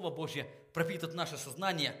 когда Слово Божье пропитывает наше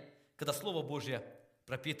сознание, когда Слово Божье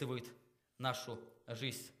пропитывает нашу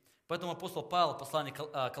жизнь. Поэтому апостол Павел, послание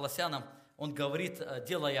к Колоссянам, он говорит,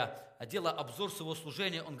 делая обзор своего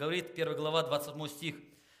служения, он говорит, 1 глава, 27 стих,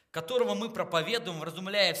 «Которого мы проповедуем,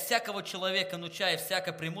 вразумляя всякого человека, научая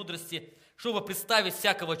всякой премудрости, чтобы представить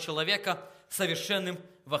всякого человека совершенным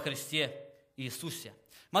во Христе Иисусе».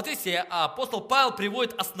 Смотрите, апостол Павел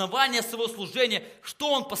приводит основание своего служения,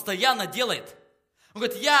 что он постоянно делает. Он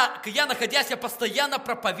говорит, я постоянно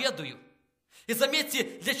проповедую. И заметьте,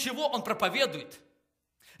 для чего он проповедует.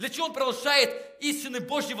 Для чего он провозглашает истины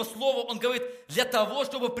Божьего Слова? Он говорит, для того,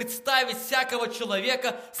 чтобы представить всякого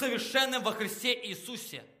человека совершенным во Христе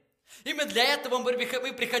Иисусе. Именно для этого мы,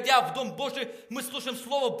 приходя в Дом Божий, мы слушаем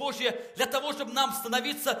Слово Божье для того, чтобы нам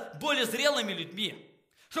становиться более зрелыми людьми.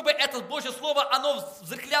 Чтобы это Божье Слово, оно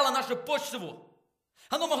взрыхляло нашу почву.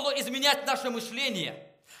 Оно могло изменять наше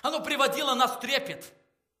мышление. Оно приводило нас в трепет.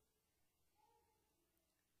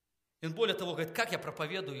 И он более того говорит, как я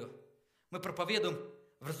проповедую? Мы проповедуем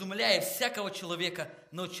вразумляя всякого человека,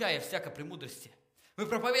 научая всякой премудрости. Мы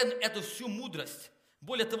проповедуем эту всю мудрость.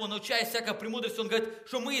 Более того, научая всякой премудрости, он говорит,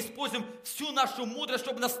 что мы используем всю нашу мудрость,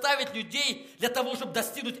 чтобы наставить людей для того, чтобы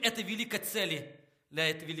достигнуть этой великой цели. Для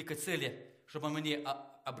этой великой цели, чтобы мы могли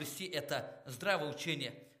обрести это здравое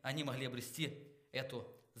учение, они могли обрести эту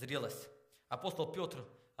зрелость. Апостол Петр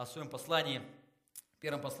в своем послании,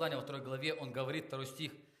 первом послании, во 2 главе, он говорит, 2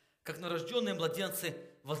 стих, «Как новорожденные младенцы,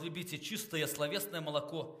 возлюбите чистое словесное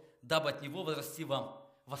молоко, дабы от него возрасти вам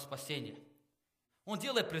во спасение». Он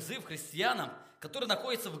делает призыв христианам, которые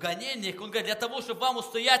находятся в гонениях. Он говорит, для того, чтобы вам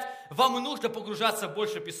устоять, вам нужно погружаться в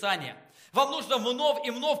больше Писания. Вам нужно вновь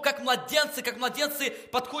и вновь, как младенцы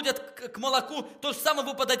подходят к молоку, то же самое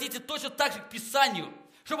вы подадите точно так же к Писанию,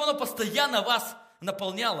 чтобы оно постоянно вас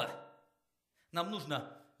наполняло. Нам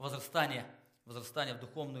нужно возрастание в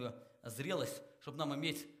духовную зрелость, чтобы нам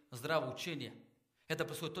иметь здравое учение. Это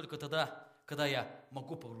происходит только тогда, когда я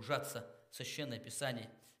могу погружаться в Священное Писание.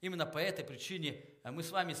 Именно по этой причине мы с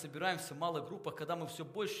вами собираемся в малых группах, когда мы все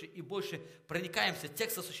больше и больше проникаемся в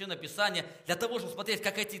тексты Священного Писания, для того, чтобы смотреть,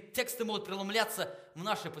 как эти тексты могут преломляться в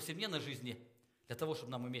нашей повседневной жизни, для того,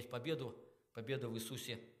 чтобы нам иметь победу в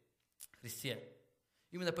Иисусе Христе.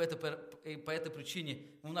 Именно по этой причине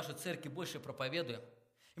мы в нашей церкви больше проповедуем.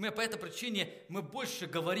 Именно по этой причине мы больше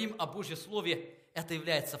говорим о Божьем Слове. Это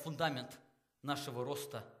является фундамент нашего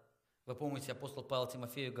роста. Вы помните, апостол Павел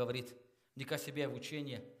Тимофею говорит, «Вникай себя в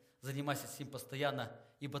учение, занимайся с ним постоянно,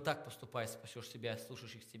 ибо так поступай, спасешь себя,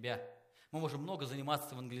 слушающих тебя». Мы можем много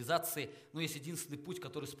заниматься евангелизацией, но есть единственный путь,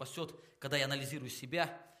 который спасет, когда я анализирую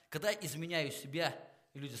себя, когда я изменяю себя,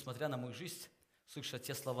 и люди, смотря на мою жизнь, слышат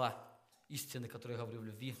те слова истины, которые я говорю в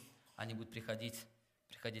любви, они будут приходить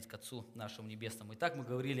к Отцу нашему Небесному. Итак, мы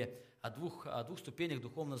говорили о двух ступенях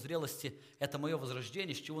духовной зрелости. Это мое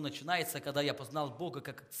возрождение, с чего начинается, когда я познал Бога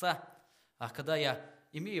как Отца, когда я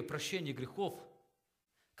имею прощение грехов,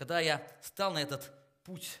 когда я стал на этот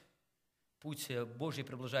путь Божьей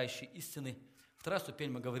приближающей истины. Вторая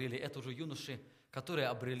ступень, мы говорили, это уже юноши, которые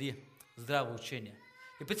обрели здравое учение.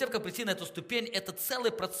 И перед тем, как прийти на эту ступень, это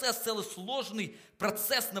целый процесс, целый сложный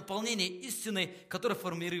процесс наполнения истиной, который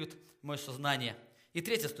формирует мое сознание. И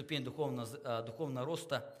третья ступень духовного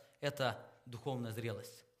роста – это духовная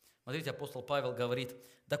зрелость. Смотрите, апостол Павел говорит,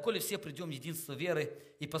 «Доколе все придем в единство веры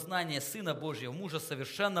и познание Сына Божьего, мужа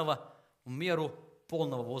совершенного, в меру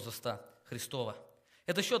полного возраста Христова».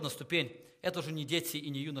 Это еще одна ступень. Это уже не дети и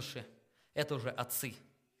не юноши, это уже отцы.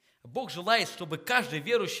 Бог желает, чтобы каждый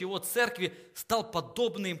верующий Его церкви стал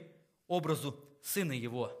подобным образу Сына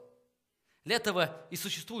Его. Для этого и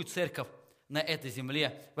существует церковь на этой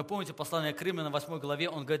земле. Вы помните послание к Римлянам, 8 главе,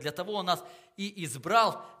 он говорит, для того Он нас и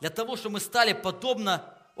избрал, для того, чтобы мы стали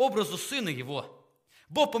подобно образу Сына Его.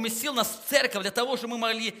 Бог поместил нас в церковь для того, чтобы мы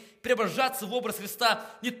могли преображаться в образ Христа,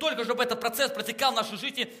 не только чтобы этот процесс протекал в нашей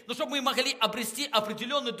жизни, но чтобы мы могли обрести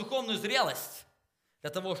определенную духовную зрелость, для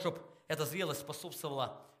того, чтобы эта зрелость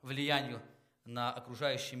способствовала влиянию на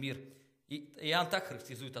окружающий мир. И Иоанн так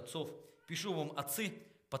характеризует отцов. «Пишу вам, отцы,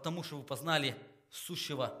 потому что вы познали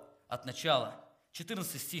сущего от начала».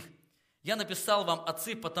 14 стих. «Я написал вам,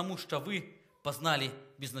 отцы, потому что вы познали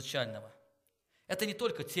безначального». Это не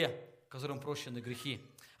только те, которым прощены грехи.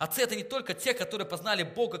 Отцы – это не только те, которые познали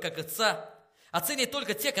Бога как Отца. Отцы не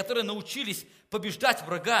только те, которые научились побеждать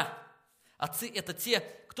врага. Отцы – это те,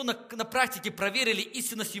 кто на практике проверили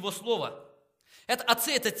истинность Его Слова.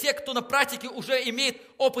 Отцы – это те, кто на практике уже имеет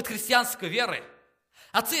опыт христианской веры.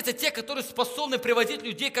 Отцы – это те, которые способны приводить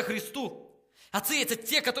людей ко Христу. Отцы – это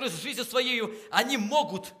те, которые с жизнью своей, они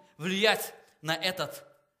могут влиять на этот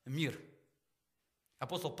мир.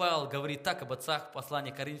 Апостол Павел говорит так об отцах в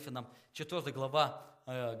послании к Коринфянам, 4 глава,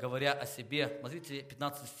 говоря о себе. Смотрите,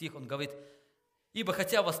 15 стих, он говорит, «Ибо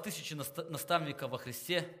хотя вас 1000 наставников во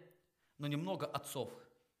Христе, но немного отцов,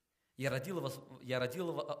 я родил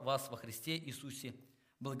вас во Христе Иисусе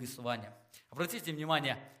благословением». Обратите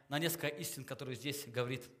внимание на несколько истин, которые здесь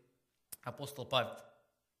говорит апостол Павел.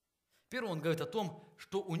 Первое, он говорит о том,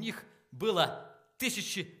 что у них было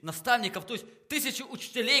 1000 наставников, то есть 1000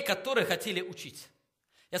 учителей, которые хотели учить.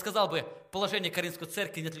 Я сказал бы, положение Коринфской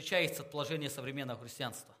церкви не отличается от положения современного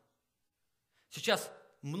христианства. Сейчас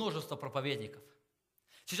множество проповедников.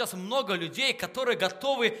 Сейчас много людей, которые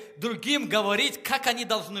готовы другим говорить, как они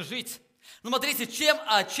должны жить. Но смотрите,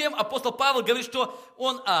 чем апостол Павел говорит, что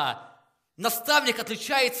он, наставник,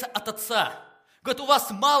 отличается от отца. Говорит, у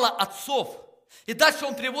вас мало отцов. И дальше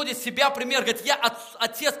он приводит себя пример, говорит, я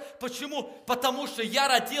отец. Почему? Потому что я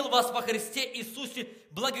родил вас во Христе Иисусе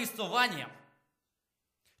благовествованием.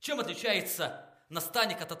 Чем отличается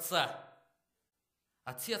наставник от отца?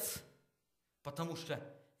 Отец, потому что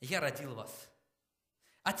я родил вас.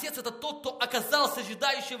 Отец – это тот, кто оказал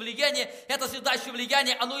созидающее влияние. Это созидающее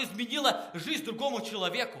влияние, оно изменило жизнь другому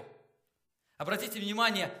человеку. Обратите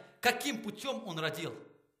внимание, каким путем он родил.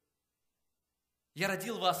 Я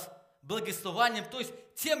родил вас благословением, то есть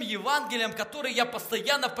тем Евангелием, которое я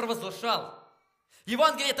постоянно провозглашал.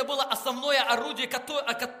 Евангелие – это было основное орудие,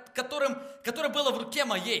 которое было в руке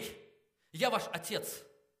моей. Я ваш отец.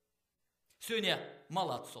 Сегодня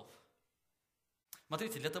мало отцов.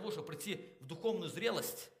 Смотрите, для того, чтобы прийти в духовную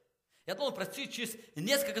зрелость, я должен пройти через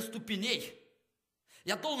несколько ступеней.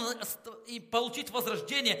 Я должен получить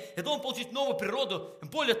возрождение, я должен получить новую природу.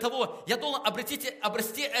 Более того, я должен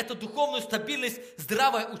обрести эту духовную стабильность,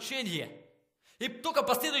 здравое учение. И только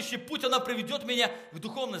последующий путь, она приведет меня к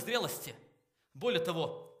духовной зрелости. Более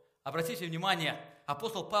того, обратите внимание,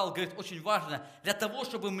 апостол Павел говорит очень важно, для того,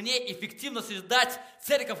 чтобы мне эффективно созидать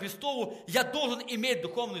Церковь Христову, я должен иметь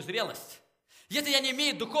духовную зрелость. Если я не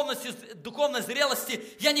имею духовной зрелости,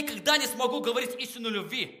 я никогда не смогу говорить истину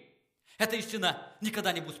любви. Эта истина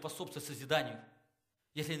никогда не будет способствовать созиданию,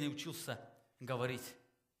 если я не учился говорить.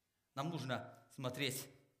 Нам нужно смотреть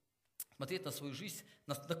на свою жизнь,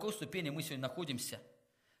 на какой ступени мы сегодня находимся,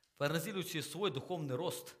 проанализируйте свой духовный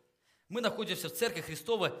рост. Мы находимся в Церкви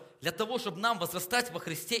Христовой для того, чтобы нам возрастать во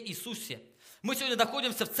Христе Иисусе. Мы сегодня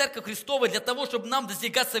находимся в Церкви Христовой для того, чтобы нам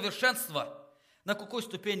достигать совершенства. На какой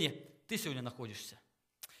ступени ты сегодня находишься?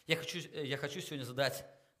 Я хочу сегодня задать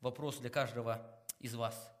вопрос для каждого из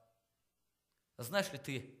вас. Знаешь ли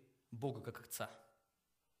ты Бога как Отца?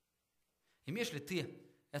 Имеешь ли ты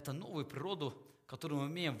эту новую природу, которую мы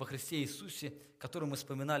имеем во Христе Иисусе, которую мы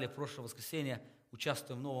вспоминали в прошлое воскресенье,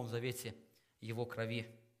 участвуя в Новом Завете Его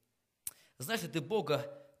крови? Знаешь ли ты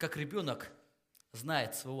Бога, как ребенок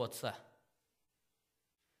знает своего Отца?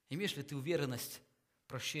 Имеешь ли ты уверенность в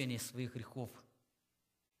прощении своих грехов?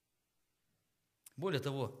 Более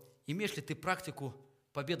того, имеешь ли ты практику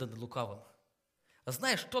победы над лукавым?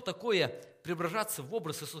 Знаешь, что такое преображаться в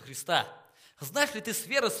образ Иисуса Христа? Знаешь ли ты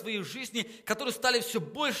сферы своей жизни, которые стали все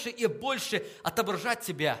больше и больше отображать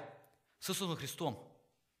тебя с Иисусом Христом?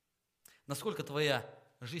 Насколько твоя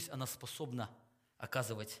жизнь, она способна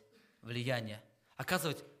оказывать влияние,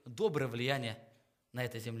 оказывать доброе влияние на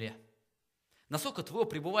этой земле? Насколько твое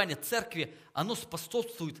пребывание в церкви, оно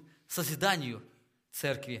способствует созиданию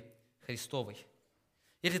Церкви Христовой?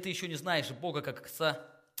 Если ты еще не знаешь Бога как Отца,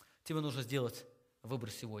 тебе нужно сделать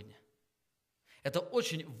выбор сегодня. Это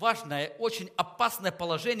очень важное, очень опасное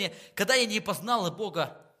положение, когда я не познал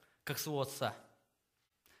Бога как своего Отца.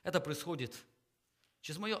 Это происходит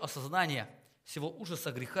через мое осознание всего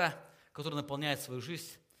ужаса греха, который наполняет свою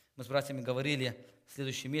жизнь. Мы с братьями говорили, в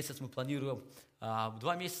следующий месяц мы планируем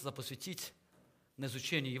 2 месяца посвятить на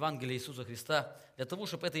изучение Евангелия Иисуса Христа, для того,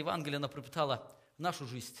 чтобы это Евангелие оно пропитало нашу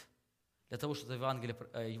жизнь, для того, чтобы Евангелие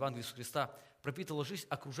Иисуса Христа пропитывало жизнь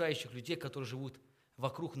окружающих людей, которые живут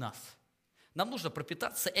вокруг нас. Нам нужно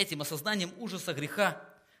пропитаться этим осознанием ужаса греха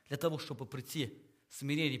для того, чтобы прийти в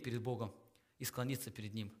смирение перед Богом и склониться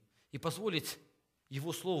перед Ним, и позволить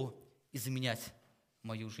Его Слову изменять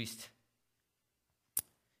мою жизнь.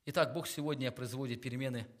 Итак, Бог сегодня производит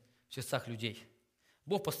перемены в сердцах людей.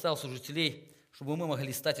 Бог поставил служителей, чтобы мы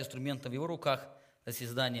могли стать инструментом в Его руках для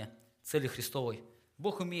созидания цели Христовой.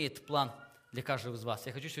 Бог имеет план для каждого из вас.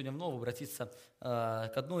 Я хочу сегодня вновь обратиться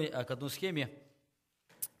к одной схеме,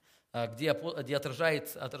 где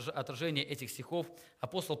отражает отражение этих стихов.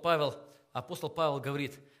 Апостол Павел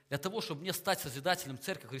говорит, для того, чтобы мне стать созидателем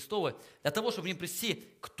Церкви Христовой, для того, чтобы мне прийти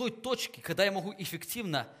к той точке, когда я могу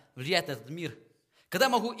эффективно влиять на этот мир, когда я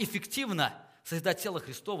могу эффективно созидать тело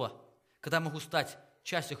Христова, когда я могу стать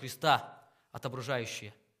частью Христа,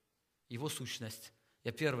 отображающей Его сущность,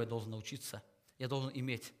 я первое должен научиться, я должен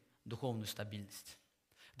иметь духовную стабильность.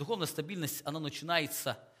 Духовная стабильность, она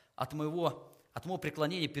начинается от моего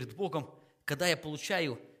преклонения перед Богом, когда я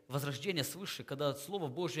получаю возрождение свыше, когда Слово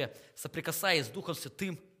Божье, соприкасаясь с Духом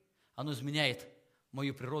Святым, оно изменяет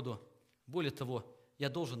мою природу. Более того, я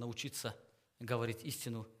должен научиться говорить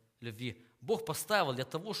истину любви. Бог поставил для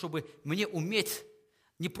того, чтобы мне уметь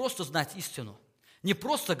не просто знать истину, не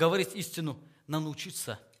просто говорить истину, но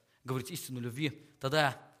научиться говорить истину любви.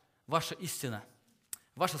 Тогда ваша истина,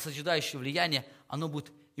 ваше созидающее влияние, оно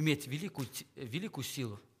будет иметь великую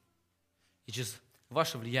силу. И через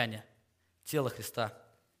ваше влияние тело Христа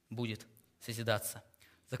будет созидаться.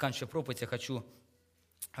 Заканчивая проповедь, я хочу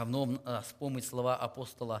вновь вспомнить слова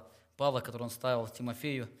апостола Павла, которые он ставил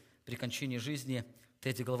Тимофею при кончине жизни.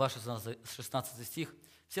 3 глава, 16 стих.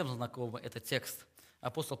 Всем знаком этот текст.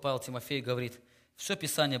 Апостол Павел Тимофею говорит: «Все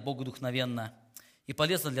Писание Богу духовенно и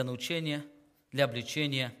полезно для научения, для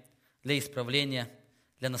обличения, для исправления,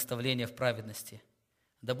 для наставления в праведности.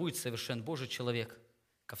 Да будет совершен Божий человек,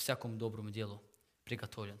 ко всякому доброму делу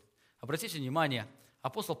приготовлен. Обратите внимание,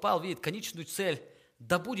 апостол Павел видит конечную цель: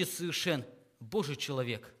 да будет совершен Божий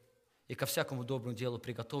человек и ко всякому доброму делу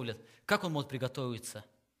приготовлен. Как он может приготовиться?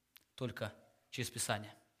 Только через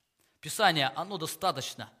Писание. Писание, оно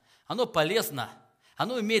достаточно, оно полезно,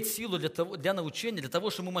 оно имеет силу для научения, для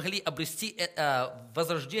того, чтобы мы могли обрести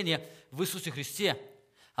возрождение в Иисусе Христе.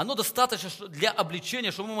 Оно достаточно для обличения,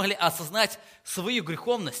 чтобы мы могли осознать свою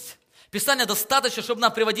греховность. Писание достаточно, чтобы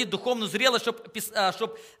нам приводить духовную зрелость,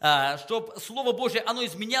 чтобы Слово Божье, оно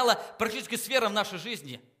изменяло практически сферы в нашей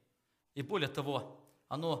жизни. И более того,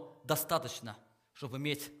 оно достаточно, чтобы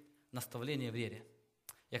иметь наставление в вере.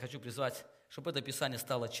 Я хочу призвать, чтобы это Писание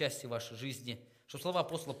стало частью вашей жизни, чтобы слова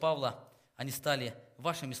апостола Павла, они стали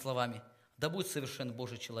вашими словами. Да будет совершен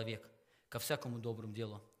Божий человек, ко всякому доброму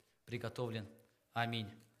делу приготовлен.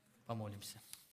 Аминь. Помолимся.